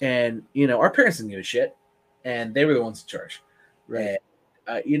 And our parents didn't give a shit, and they were the ones in charge, Right.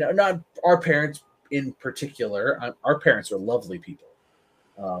 And, not our parents in particular. Our parents are lovely people,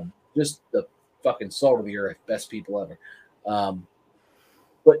 just the fucking salt of the earth, best people ever.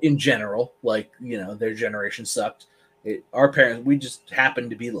 But in general, their generation sucked. Our parents, we just happened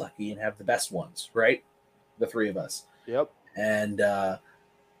to be lucky and have the best ones, right? The three of us. Yep. And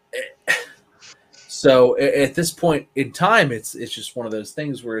so at this point in time, it's just one of those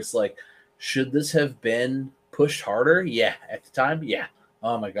things where it's like, should this have been pushed harder? Yeah. At the time, yeah.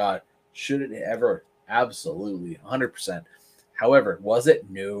 Oh my God. Should it ever? Absolutely. 100%. However, was it?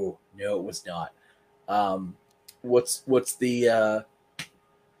 No, it was not. What's the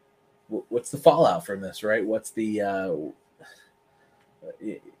fallout from this, right? What's the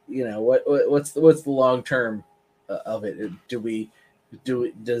what's the long term of it?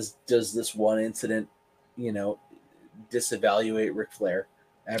 Does this one incident, disevaluate Ric Flair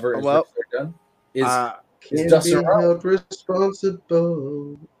ever? Is Ric Flair done? Is Dustin held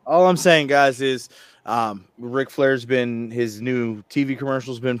responsible? All I'm saying, guys, is Ric Flair's his new TV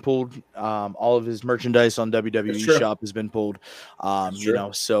commercial's been pulled. All of his merchandise on WWE Shop has been pulled.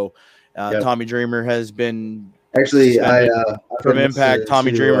 So Tommy Dreamer has been actually from Impact.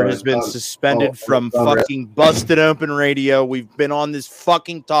 Tommy Dreamer has been suspended from fucking Busted Open Radio. We've been on this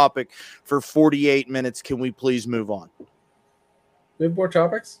fucking topic for 48 minutes. Can we please move on? We have more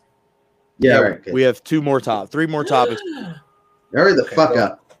topics? Yeah, right, we have three more topics. Hurry the fuck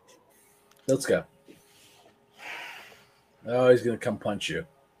up. Let's go. Oh, he's going to come punch you.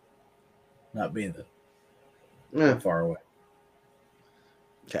 Not being far away.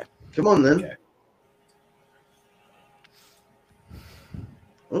 Okay. Come on, then. Okay.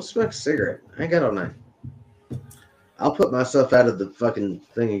 I'll smoke a cigarette. I ain't got all night. I'll put myself out of the fucking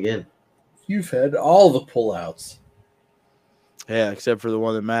thing again. You've had all the pullouts. Yeah, except for the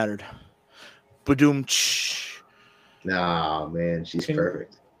one that mattered. Badoom. Nah, man, she's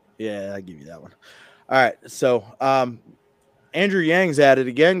perfect. Yeah, I give you that one. All right, so Andrew Yang's at it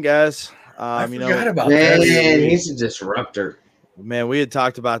again, guys. I forgot about that. Man, he's a disruptor. Man, we had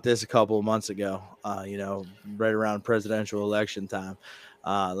talked about this a couple of months ago. Right around presidential election time.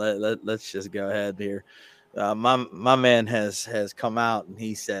 Let's just go ahead here. My man has come out and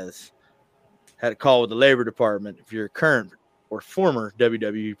he says, had a call with the Labor Department. If you're a current or former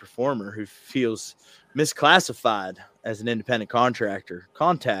WWE performer who feels misclassified as an independent contractor,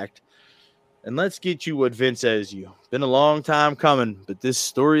 contact, and let's get you what Vince owes you. Been a long time coming, but this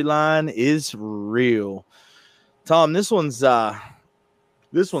storyline is real. Tom, this one's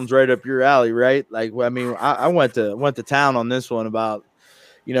right up your alley, right? Like, I mean, I went to town on this one about,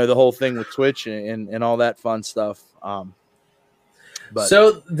 the whole thing with Twitch and all that fun stuff. But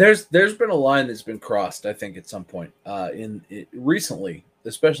so there's been a line that's been crossed, I think, at some point recently,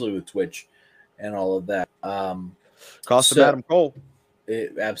 especially with Twitch and all of that. Cost of Adam Cole.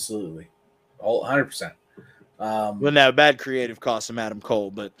 Absolutely. 100%. Well, now bad creative cost him Adam Cole,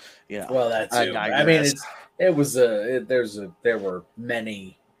 but well, that's it. I mean, there were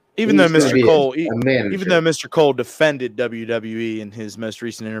many. Even though Mr. Cole defended WWE in his most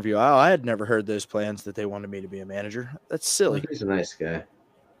recent interview, I had never heard those plans that they wanted me to be a manager. That's silly. He's a nice guy.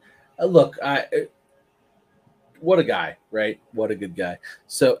 Look, what a guy, right? What a good guy.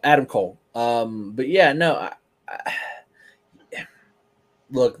 So Adam Cole. But yeah, no.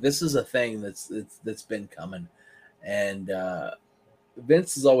 Look, this is a thing that's been coming, and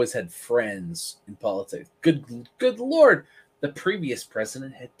Vince has always had friends in politics. Good Lord. The previous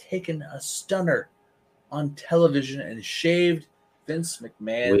president had taken a stunner on television and shaved Vince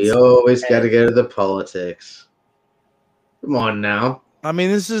McMahon. We always got to go to the politics. Come on now. I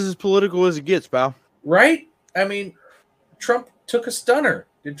mean, this is as political as it gets, pal. Right? I mean, Trump took a stunner.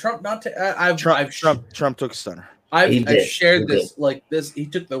 Did Trump not take? Trump took a stunner. I've shared this like this. He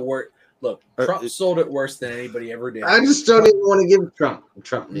took the word. Look, Trump sold it worse than anybody ever did. I just don't even want to give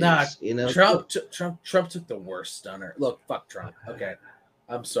Trump news. Nah, Trump took the worst stunner. Look, fuck Trump. Okay,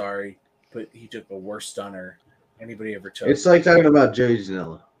 I'm sorry, but he took the worst stunner anybody ever took. It's like talking about Joey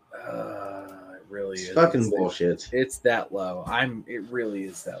Janela. It really is. Fucking bullshit. It's that low. It really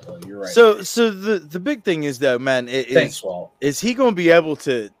is that low. You're right. So the big thing is though, man. Thanks, Walt. Is he going to be able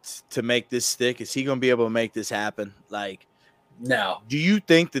to make this stick? Is he going to be able to make this happen? Like. No. Do you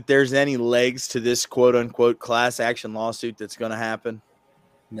think that there's any legs to this quote unquote class action lawsuit that's going to happen?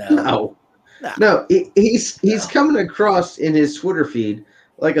 No. He's coming across in his Twitter feed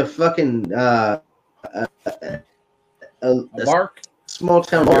like a fucking a mark, small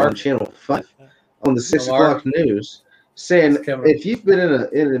town here on Channel 5 on the 6 o'clock news saying if you've been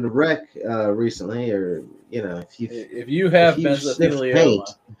in a wreck recently, or if you have mesothelioma,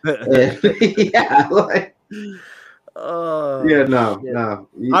 yeah, like. No.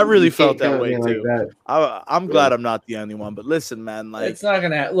 I really felt that way too. Like I'm glad I'm not the only one. But listen, man, like it's not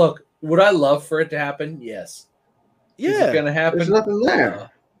gonna look. Would I love for it to happen? Yes. Yeah. Is it gonna happen? There's nothing there.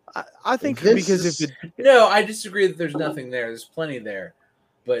 I think because if it, I disagree that there's nothing there. There's plenty there,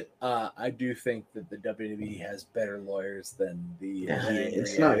 but I do think that the WWE has better lawyers than the.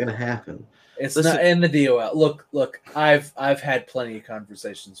 It's not gonna happen. It's not in the DOL. Look. I've had plenty of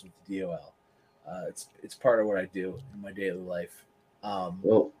conversations with the DOL. It's part of what I do in my daily life.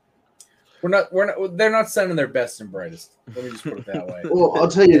 Well, they're not sending their best and brightest. Let me just put it that way. Well, I'll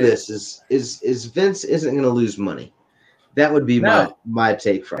tell you this: is Vince isn't going to lose money. That would be my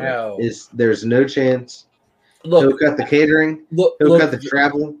take from it. There's no chance. He'll cut the catering. He'll cut the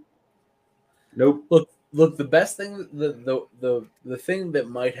travel. Nope. Look. The best thing, the thing that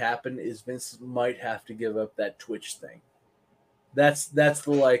might happen is Vince might have to give up that Twitch thing. That's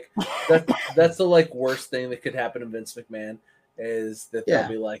the worst thing that could happen to Vince McMahon is that they'll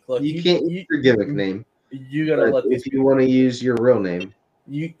be like, look, you can't use your gimmick name. You gotta let if you want to use your real name.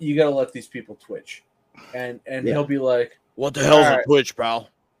 You gotta let these people Twitch, and he'll be like, what the hell's a Twitch, pal?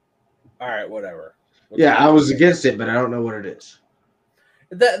 All right, whatever. I was against it, but I don't know what it is.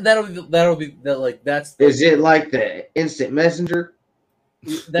 That'll be like that's. Is it like the instant messenger?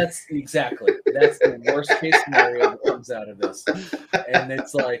 That's the worst case scenario that comes out of this, and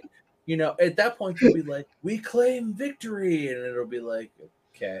it's like, at that point you'll be like, we claim victory, and it'll be like,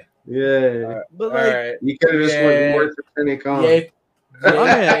 okay, yeah, all right. You could have just went work for Tony Khan. Yay,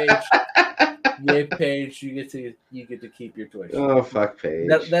 Paige, you get to keep your Twitch. Oh, fuck Paige.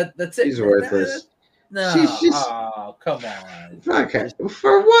 That's it. She's worthless. No, oh, come on. Okay.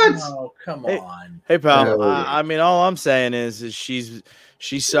 For what? Oh, come on. Hey, pal. I mean, all I'm saying is she's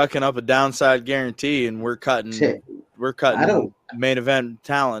sucking up a downside guarantee, and we're cutting main event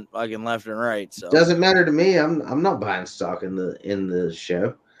talent fucking left and right. So doesn't matter to me. I'm not buying stock in the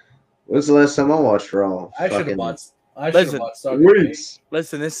show. When's the last time I watched Raw? I should have bought stock.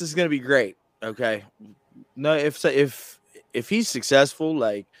 Listen, this is gonna be great. Okay. No, if he's successful,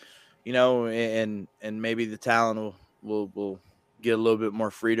 like, and maybe the talent will get a little bit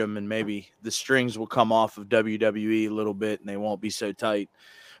more freedom, and maybe the strings will come off of WWE a little bit, and they won't be so tight.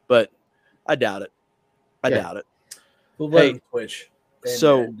 But I doubt it. I doubt it. We'll let Twitch.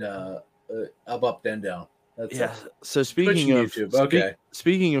 Up, then down. That's it. So speaking of YouTube,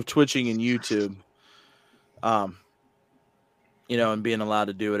 speaking of twitching and YouTube, and being allowed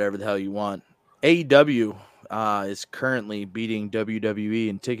to do whatever the hell you want, AEW is currently beating WWE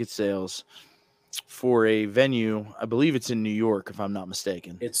in ticket sales for a venue. I believe it's in New York, if I'm not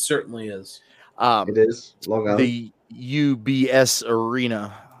mistaken. It certainly is. It is Long Island. The UBS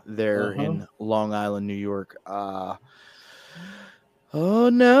Arena there in Long Island, New York. Oh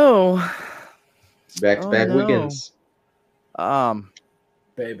no! Back-to-back weekends.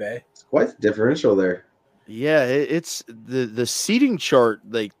 Baby, it's quite the differential there. Yeah, it's the seating chart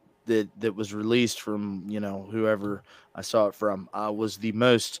that was released from whoever I saw it from was the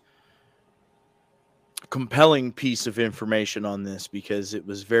most compelling piece of information on this, because it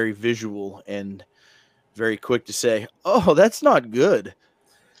was very visual and very quick to say, "Oh, that's not good."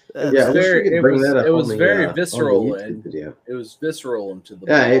 It was very visceral, and it was visceral into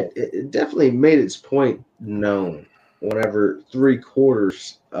the it definitely made its point known whenever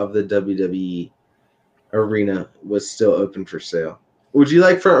 3/4 of the WWE arena was still open for sale. Would you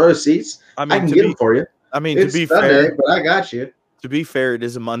like front row seats? I can get them for you. I mean, it's to be Sunday, fair, but I got you. To be fair, it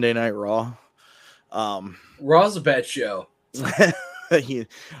is a Monday Night Raw. Raw's a bad show. I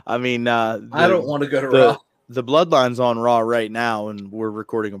mean, I don't want to go to Raw. The Bloodline's on Raw right now, and we're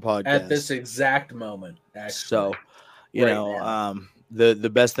recording a podcast at this exact moment. Actually. So, the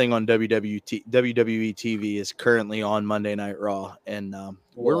best thing on WWE TV is currently on Monday Night Raw, and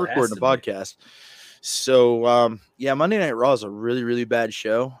we're recording a podcast. So, Monday Night Raw is a really, really bad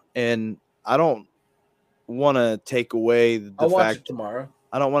show, and I don't want to take away the I'll watch fact it tomorrow.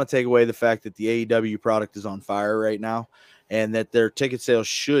 I don't want to take away the fact that the AEW product is on fire right now, and that their ticket sales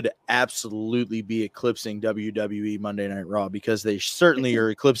should absolutely be eclipsing WWE Monday Night Raw, because they certainly are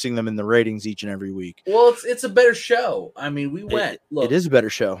eclipsing them in the ratings each and every week. Well, it's a better show. I mean, we went. It is a better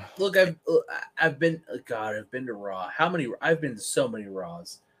show. Look, I've been to Raw. I've been to so many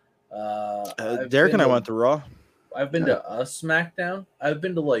Raws. Derek and I went to Raw. I've been to a SmackDown. I've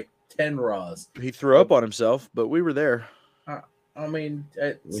been to like 10 Raws. He threw up on himself, but we were there. I mean,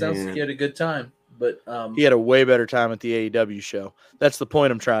 it sounds like you had a good time. But he had a way better time at the AEW show. That's the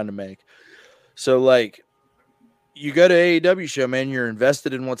point I'm trying to make. So, like, you go to AEW show, man, you're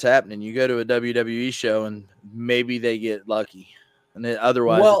invested in what's happening. You go to a WWE show, and maybe they get lucky. And then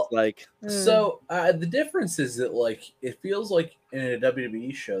otherwise, Well, it's like, so the difference is that, like, it feels like in a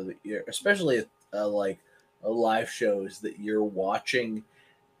WWE show that you're, especially like a live shows, that you're watching.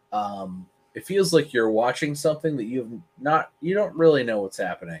 It feels like you're watching something that you don't really know what's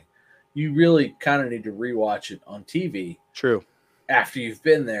happening. You really kind of need to rewatch it on TV. True. After you've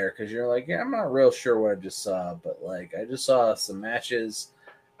been there, because you're like, yeah, I'm not real sure what I just saw, but like I just saw some matches,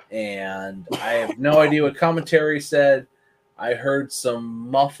 and I have no idea what commentary said. I heard some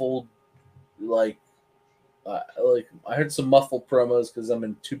muffled, like I heard some muffled promos because I'm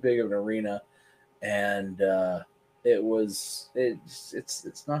in too big of an arena, and it's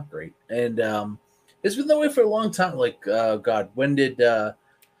not great, and it's been that way for a long time. Like, God, when did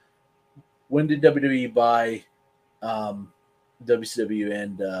WWE buy WCW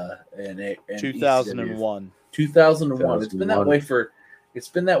and 2001. 2001. It's been that way it's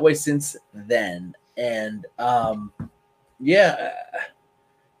been that way since then, and yeah,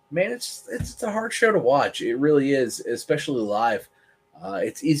 man, it's a hard show to watch. It really is, especially live.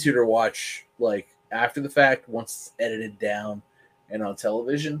 It's easier to watch like after the fact once it's edited down and on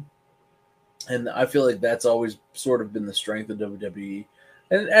television, and I feel like that's always sort of been the strength of WWE.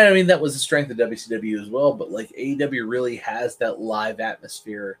 And I mean, that was the strength of WCW as well, but like AEW really has that live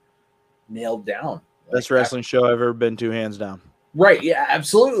atmosphere nailed down. Best wrestling show I've ever been to, hands down. Right. Yeah,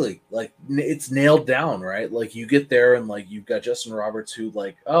 absolutely. Like, it's nailed down, right? Like, you get there and like you've got Justin Roberts who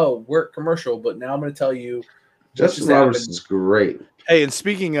like, oh, we're commercial, but now I'm going to tell you. Justin Roberts is great. Hey, and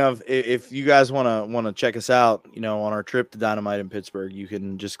speaking of, if you guys want to check us out, on our trip to Dynamite in Pittsburgh, you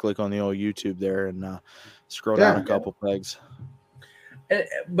can just click on the old YouTube there and scroll down a couple pegs.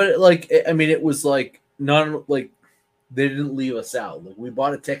 But like, I mean, it was like not like they didn't leave us out. Like, we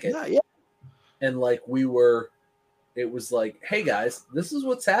bought a ticket, and like it was like, hey guys, this is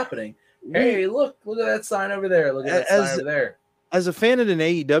what's happening. Hey, look at that sign over there. Look at that sign over there. As a fan at an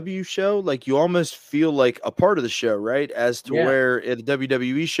AEW show, like you almost feel like a part of the show, right? As to where at a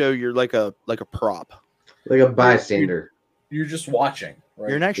WWE show, you're like a prop, like a bystander. You're just watching, right?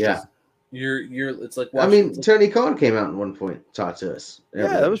 You're an extra. Yeah. You're. It's like watching. I mean, Tony Khan came out at one point, talked to us. Yeah,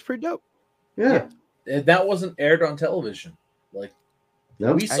 that was pretty dope. Yeah. That wasn't aired on television. Like,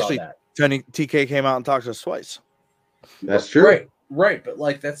 we saw that. Tony TK came out and talked to us twice. That's true. Right, but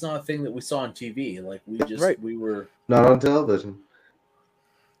like that's not a thing that we saw on TV. Like we were not on television.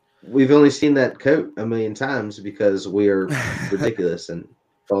 We've only seen that coat a million times because we are ridiculous and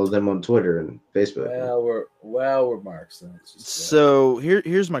follow them on Twitter and Facebook. Well, we're marks. So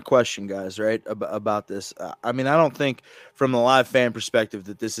here's my question, guys. Right about this. I mean, I don't think from the live fan perspective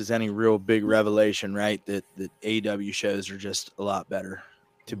that this is any real big revelation, right? That AEW shows are just a lot better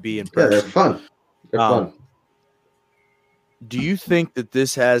to be in person. Yeah, they're fun. They're fun. Do you think that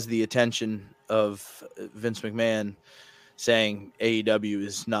this has the attention of Vince McMahon saying AEW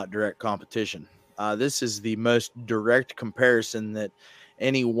is not direct competition? This is the most direct comparison that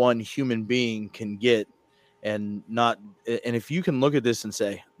any one human being can get, and if you can look at this and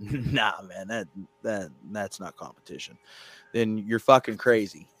say, nah, man, that's not competition, then you're fucking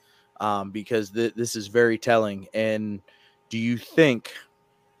crazy, because this is very telling. And do you think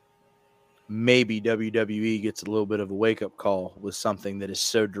maybe WWE gets a little bit of a wake-up call with something that is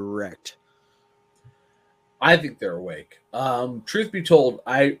so direct? I think they're awake. Truth be told,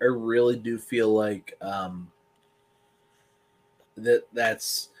 I really do feel like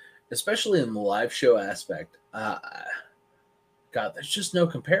that's especially in the live show aspect. God, there's just no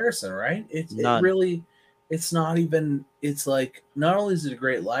comparison, right? It's not even. It's like not only is it a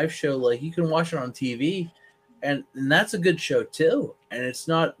great live show, like you can watch it on TV, and that's a good show too. And it's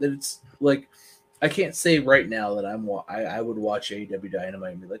not that it's like I can't say right now that I would watch AEW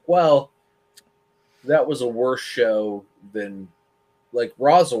Dynamite and be like, well, that was a worse show than like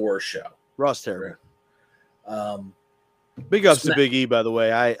Raw's a worse show. Raw's terrible. Big ups to Big E, by the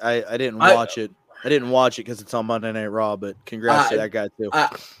way. I didn't watch it. I didn't watch it because it's on Monday Night Raw, but congrats to that guy too.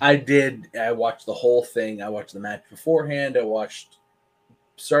 I did. I watched the whole thing. I watched the match beforehand. I watched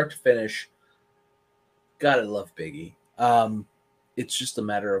start to finish. Gotta love Big E. It's just a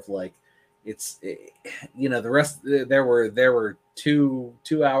matter of like, the rest. There were 2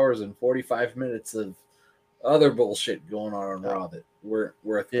 hours and 45 minutes of other bullshit going on Raw that were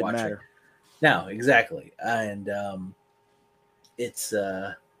worth watching. Matter. No, exactly, and it's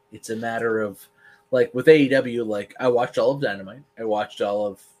a matter of like with AEW. Like I watched all of Dynamite. I watched all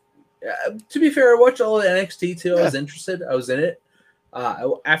of. To be fair, I watched all of NXT too. I was interested. I was in it.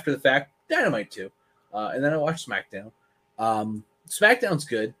 After the fact, Dynamite too, and then I watched SmackDown. SmackDown's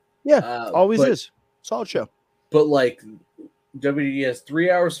good. Yeah, always but, is. Solid show. But like WWE has 3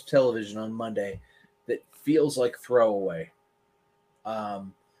 hours of television on Monday that feels like throwaway.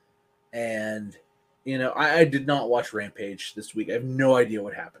 And you know, I did not watch Rampage this week. I have no idea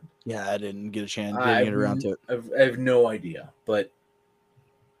what happened. Yeah, I didn't get a chance. Didn't get around to it. I have no idea, but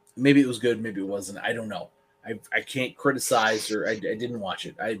maybe it was good, maybe it wasn't. I don't know. I can't criticize, or I didn't watch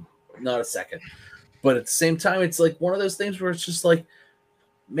it. Not a second. But at the same time, it's like one of those things where it's just like,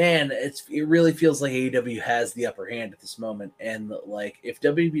 man, it really feels like AEW has the upper hand at this moment, and like if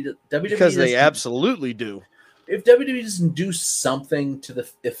WWE Because they absolutely do. If WWE doesn't do something to the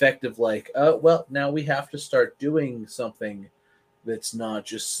effect of like, well, now we have to start doing something that's not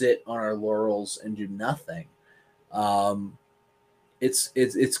just sit on our laurels and do nothing.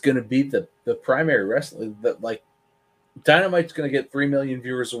 It's going to be the primary wrestling that like Dynamite's going to get 3 million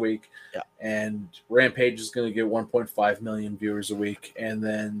viewers a week, and Rampage is going to get 1.5 million viewers a week, and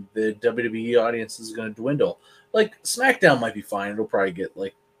then the WWE audience is going to dwindle. Like SmackDown might be fine; it'll probably get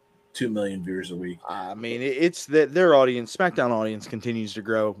like 2 million viewers a week. I mean, it's that their audience, SmackDown audience, continues to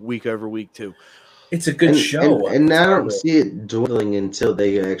grow week over week too. It's a good show, and I don't see it dwindling until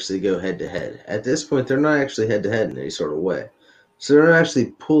they actually go head to head. At this point, they're not actually head to head in any sort of way, so they're not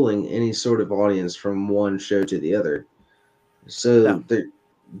actually pulling any sort of audience from one show to the other. So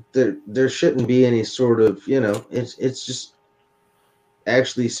there shouldn't be any sort of, you know, it's just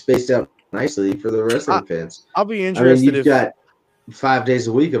actually spaced out nicely for the wrestling fans. I'll be interested. I mean, you've got 5 days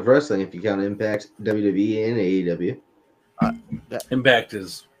a week of wrestling if you count Impact, WWE, and AEW. Impact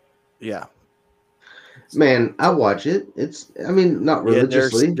is, yeah. Man, I watch it. It's, I mean, not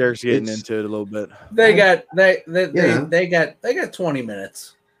religiously. Yeah, Derek's getting into it a little bit. They got 20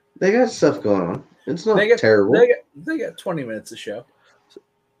 minutes. They got stuff going on. It's not terrible. They got 20 minutes of show.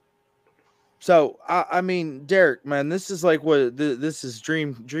 So I mean, Derek, man, this is like what this is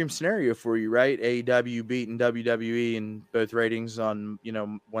dream scenario for you, right? AEW beating WWE in both ratings on, you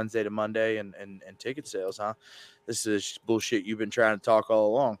know, Wednesday to Monday and ticket sales, huh? This is bullshit you've been trying to talk all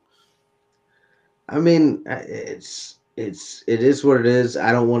along. I mean, it is what it is.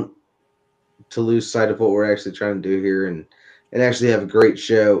 I don't want to lose sight of what we're actually trying to do here and actually have a great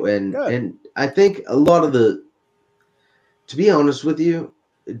show. And I think a lot of to be honest with you,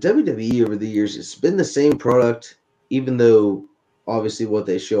 WWE over the years, it's been the same product, even though obviously what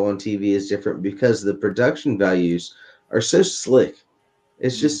they show on TV is different because the production values are so slick.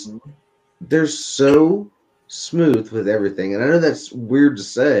 It's just, they're so smooth with everything. And I know that's weird to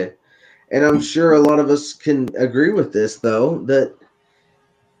say. And I'm sure a lot of us can agree with this, though, that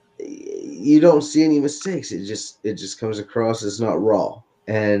you don't see any mistakes. It just comes across as not raw.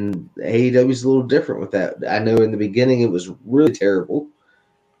 And AEW is a little different with that. I know in the beginning it was really terrible,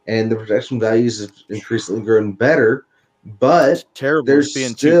 and the production values have increasingly grown better. But it's terrible. There's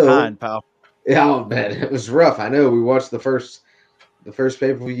being still, too kind, pal. Yeah, man, it was rough. I know. We watched the first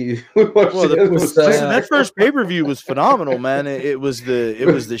pay-per-view. That first pay-per-view was phenomenal, man. It was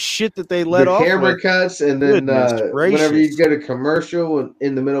the shit that they let off. The camera cuts, and then whenever you go to commercial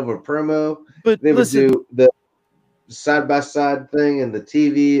in the middle of a promo, they would do the side-by-side thing and the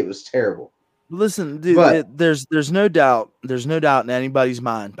TV. It was terrible. Listen, dude, there's no doubt in anybody's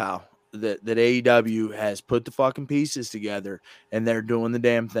mind, pal, that AEW has put the fucking pieces together and they're doing the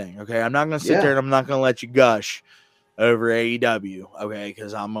damn thing. Okay, I'm not gonna sit there and I'm not gonna let you gush over AEW. Okay,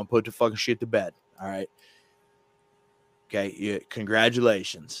 because I'm gonna put the fucking shit to bed. All right. Okay,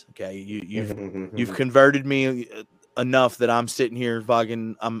 congratulations. Okay, you've converted me enough that I'm sitting here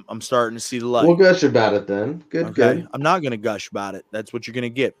fucking. I'm starting to see the light. We'll gush about it then. Good. Okay, good. I'm not gonna gush about it. That's what you're gonna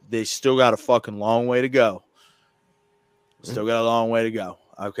get. They still got a fucking long way to go. Still got a long way to go.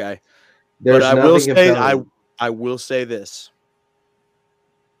 Okay, but I will say this.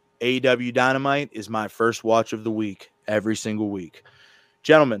 AEW Dynamite is my first watch of the week every single week.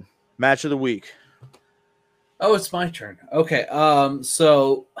 Gentlemen, match of the week. Oh, it's my turn. Okay.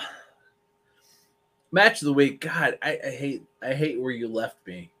 So match of the week. God, I hate where you left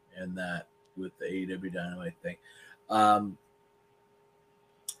me in that with the AEW Dynamite thing. All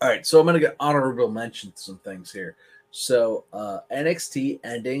right, so I'm gonna get honorable mention some things here. So NXT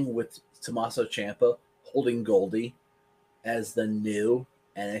ending with Tommaso Ciampa holding Goldie as the new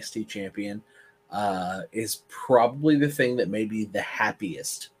NXT champion is probably the thing that made me the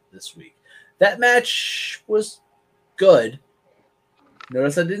happiest this week. That match was good.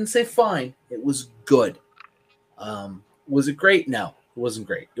 Notice I didn't say fine. It was good. Was it great? No, it wasn't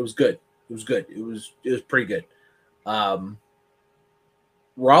great. It was good. It was good. It was pretty good. Raw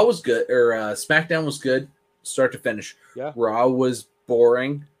was good, or SmackDown was good, start to finish. Yeah. Raw was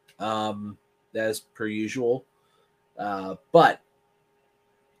boring. as per usual. But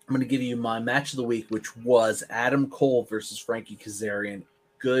I'm going to give you my match of the week, which was Adam Cole versus Frankie Kazarian.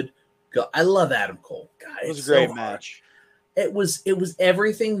 Good. I love Adam Cole. God, It was a great match. It was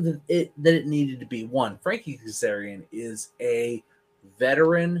everything that it needed to be. One, Frankie Kazarian is a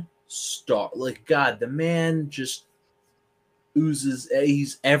veteran star. Like, God, the man just oozes.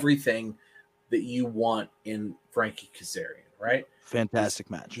 He's everything that you want in Frankie Kazarian, right? Fantastic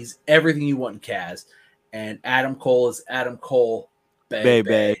match. He's everything you want in Kaz. And Adam Cole is Adam Cole.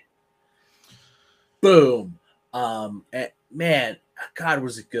 Baby. Boom. And man, God,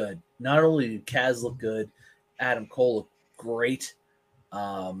 was it good. Not only did Kaz look good, Adam Cole looked great.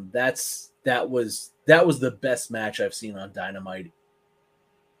 That was the best match I've seen on Dynamite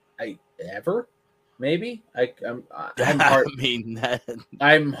ever. Maybe I'm hard.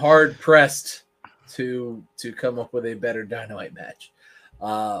 I'm hard pressed to come up with a better Dynamite match.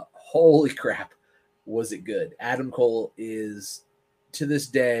 Holy crap, was it good? Adam Cole is, to this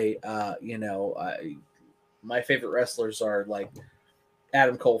day, my favorite wrestlers are like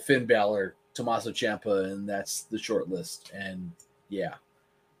Adam Cole, Finn Balor, Tommaso Ciampa, and that's the short list. And yeah,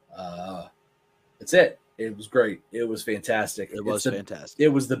 that's it. It was great. It was fantastic. It was fantastic. It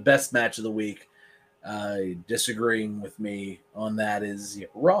was the best match of the week. Disagreeing with me on that is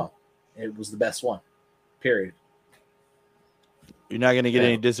wrong. It was the best one. Period. You're not going to get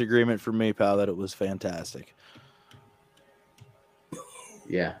any disagreement from me, pal, that it was fantastic.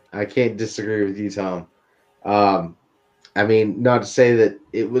 Yeah, I can't disagree with you, Tom. I mean, not to say that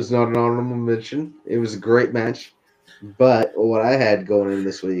it was not an honorable mention. It was a great match. But what I had going in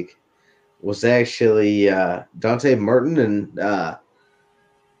this week was actually Dante Martin and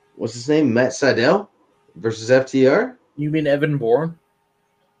what's his name? Matt Sydal versus FTR? You mean Evan Bourne?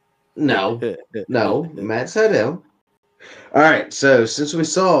 No, Matt Sydal. All right, so since we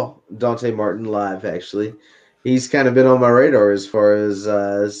saw Dante Martin live, actually, he's kind of been on my radar as far as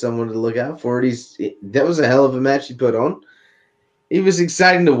someone to look out for. That was a hell of a match he put on. He was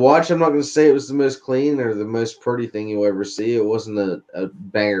exciting to watch. I'm not going to say it was the most clean or the most pretty thing you'll ever see. It wasn't a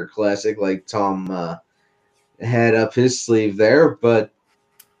banger classic like Tom had up his sleeve there, but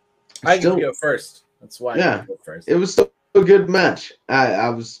I can go first. That's why I can go first. It was still a good match. I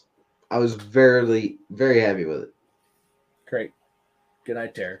was very, very happy with it. Great. Good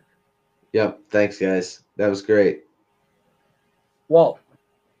night, Derek. Yep. Thanks, guys. That was great. Walt.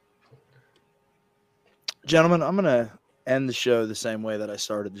 Gentlemen, I'm going to end the show the same way that I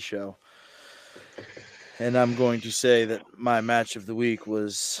started the show. And I'm going to say that my match of the week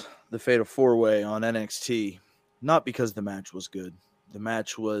was the Fatal 4-Way on NXT. Not because the match was good. The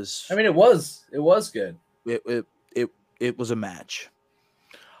match was... I mean, it was good. It was a match.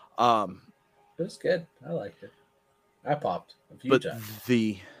 It was good. I liked it. I popped a few times.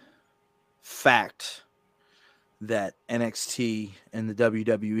 The fact that NXT and the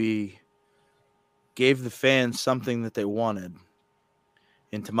WWE gave the fans something that they wanted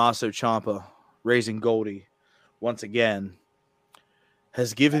in Tommaso Ciampa raising Goldie once again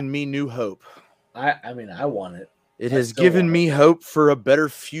has given me new hope. I mean, I want it. It has given me hope for a better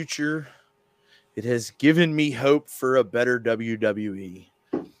future. It has given me hope for a better WWE.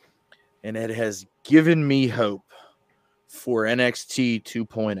 And it has given me hope for NXT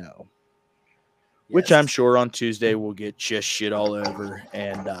 2.0, which I'm sure on Tuesday we'll get just shit all over.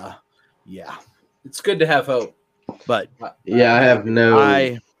 And yeah, it's good to have hope. But yeah, I have no.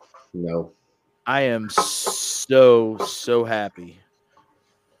 I am so happy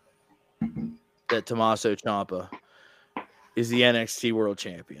that Tommaso Ciampa is the NXT World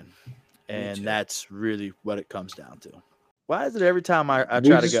Champion, and that's really what it comes down to. Why is it every time I try to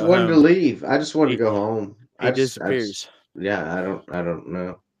go home? I just wanted to leave. I just wanted to go home. It disappears. Yeah, I don't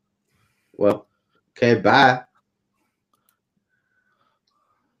know. Well, okay, bye.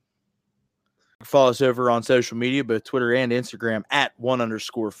 Follow us over on social media, both Twitter and Instagram at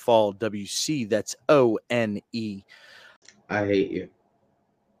 @1_FallWC. That's ONE. I hate you.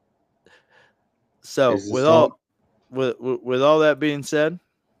 So with all that being said,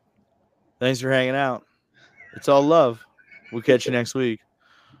 thanks for hanging out. It's all love. We'll catch you next week.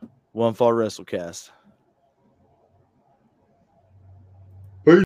 One Fall WrestleCast.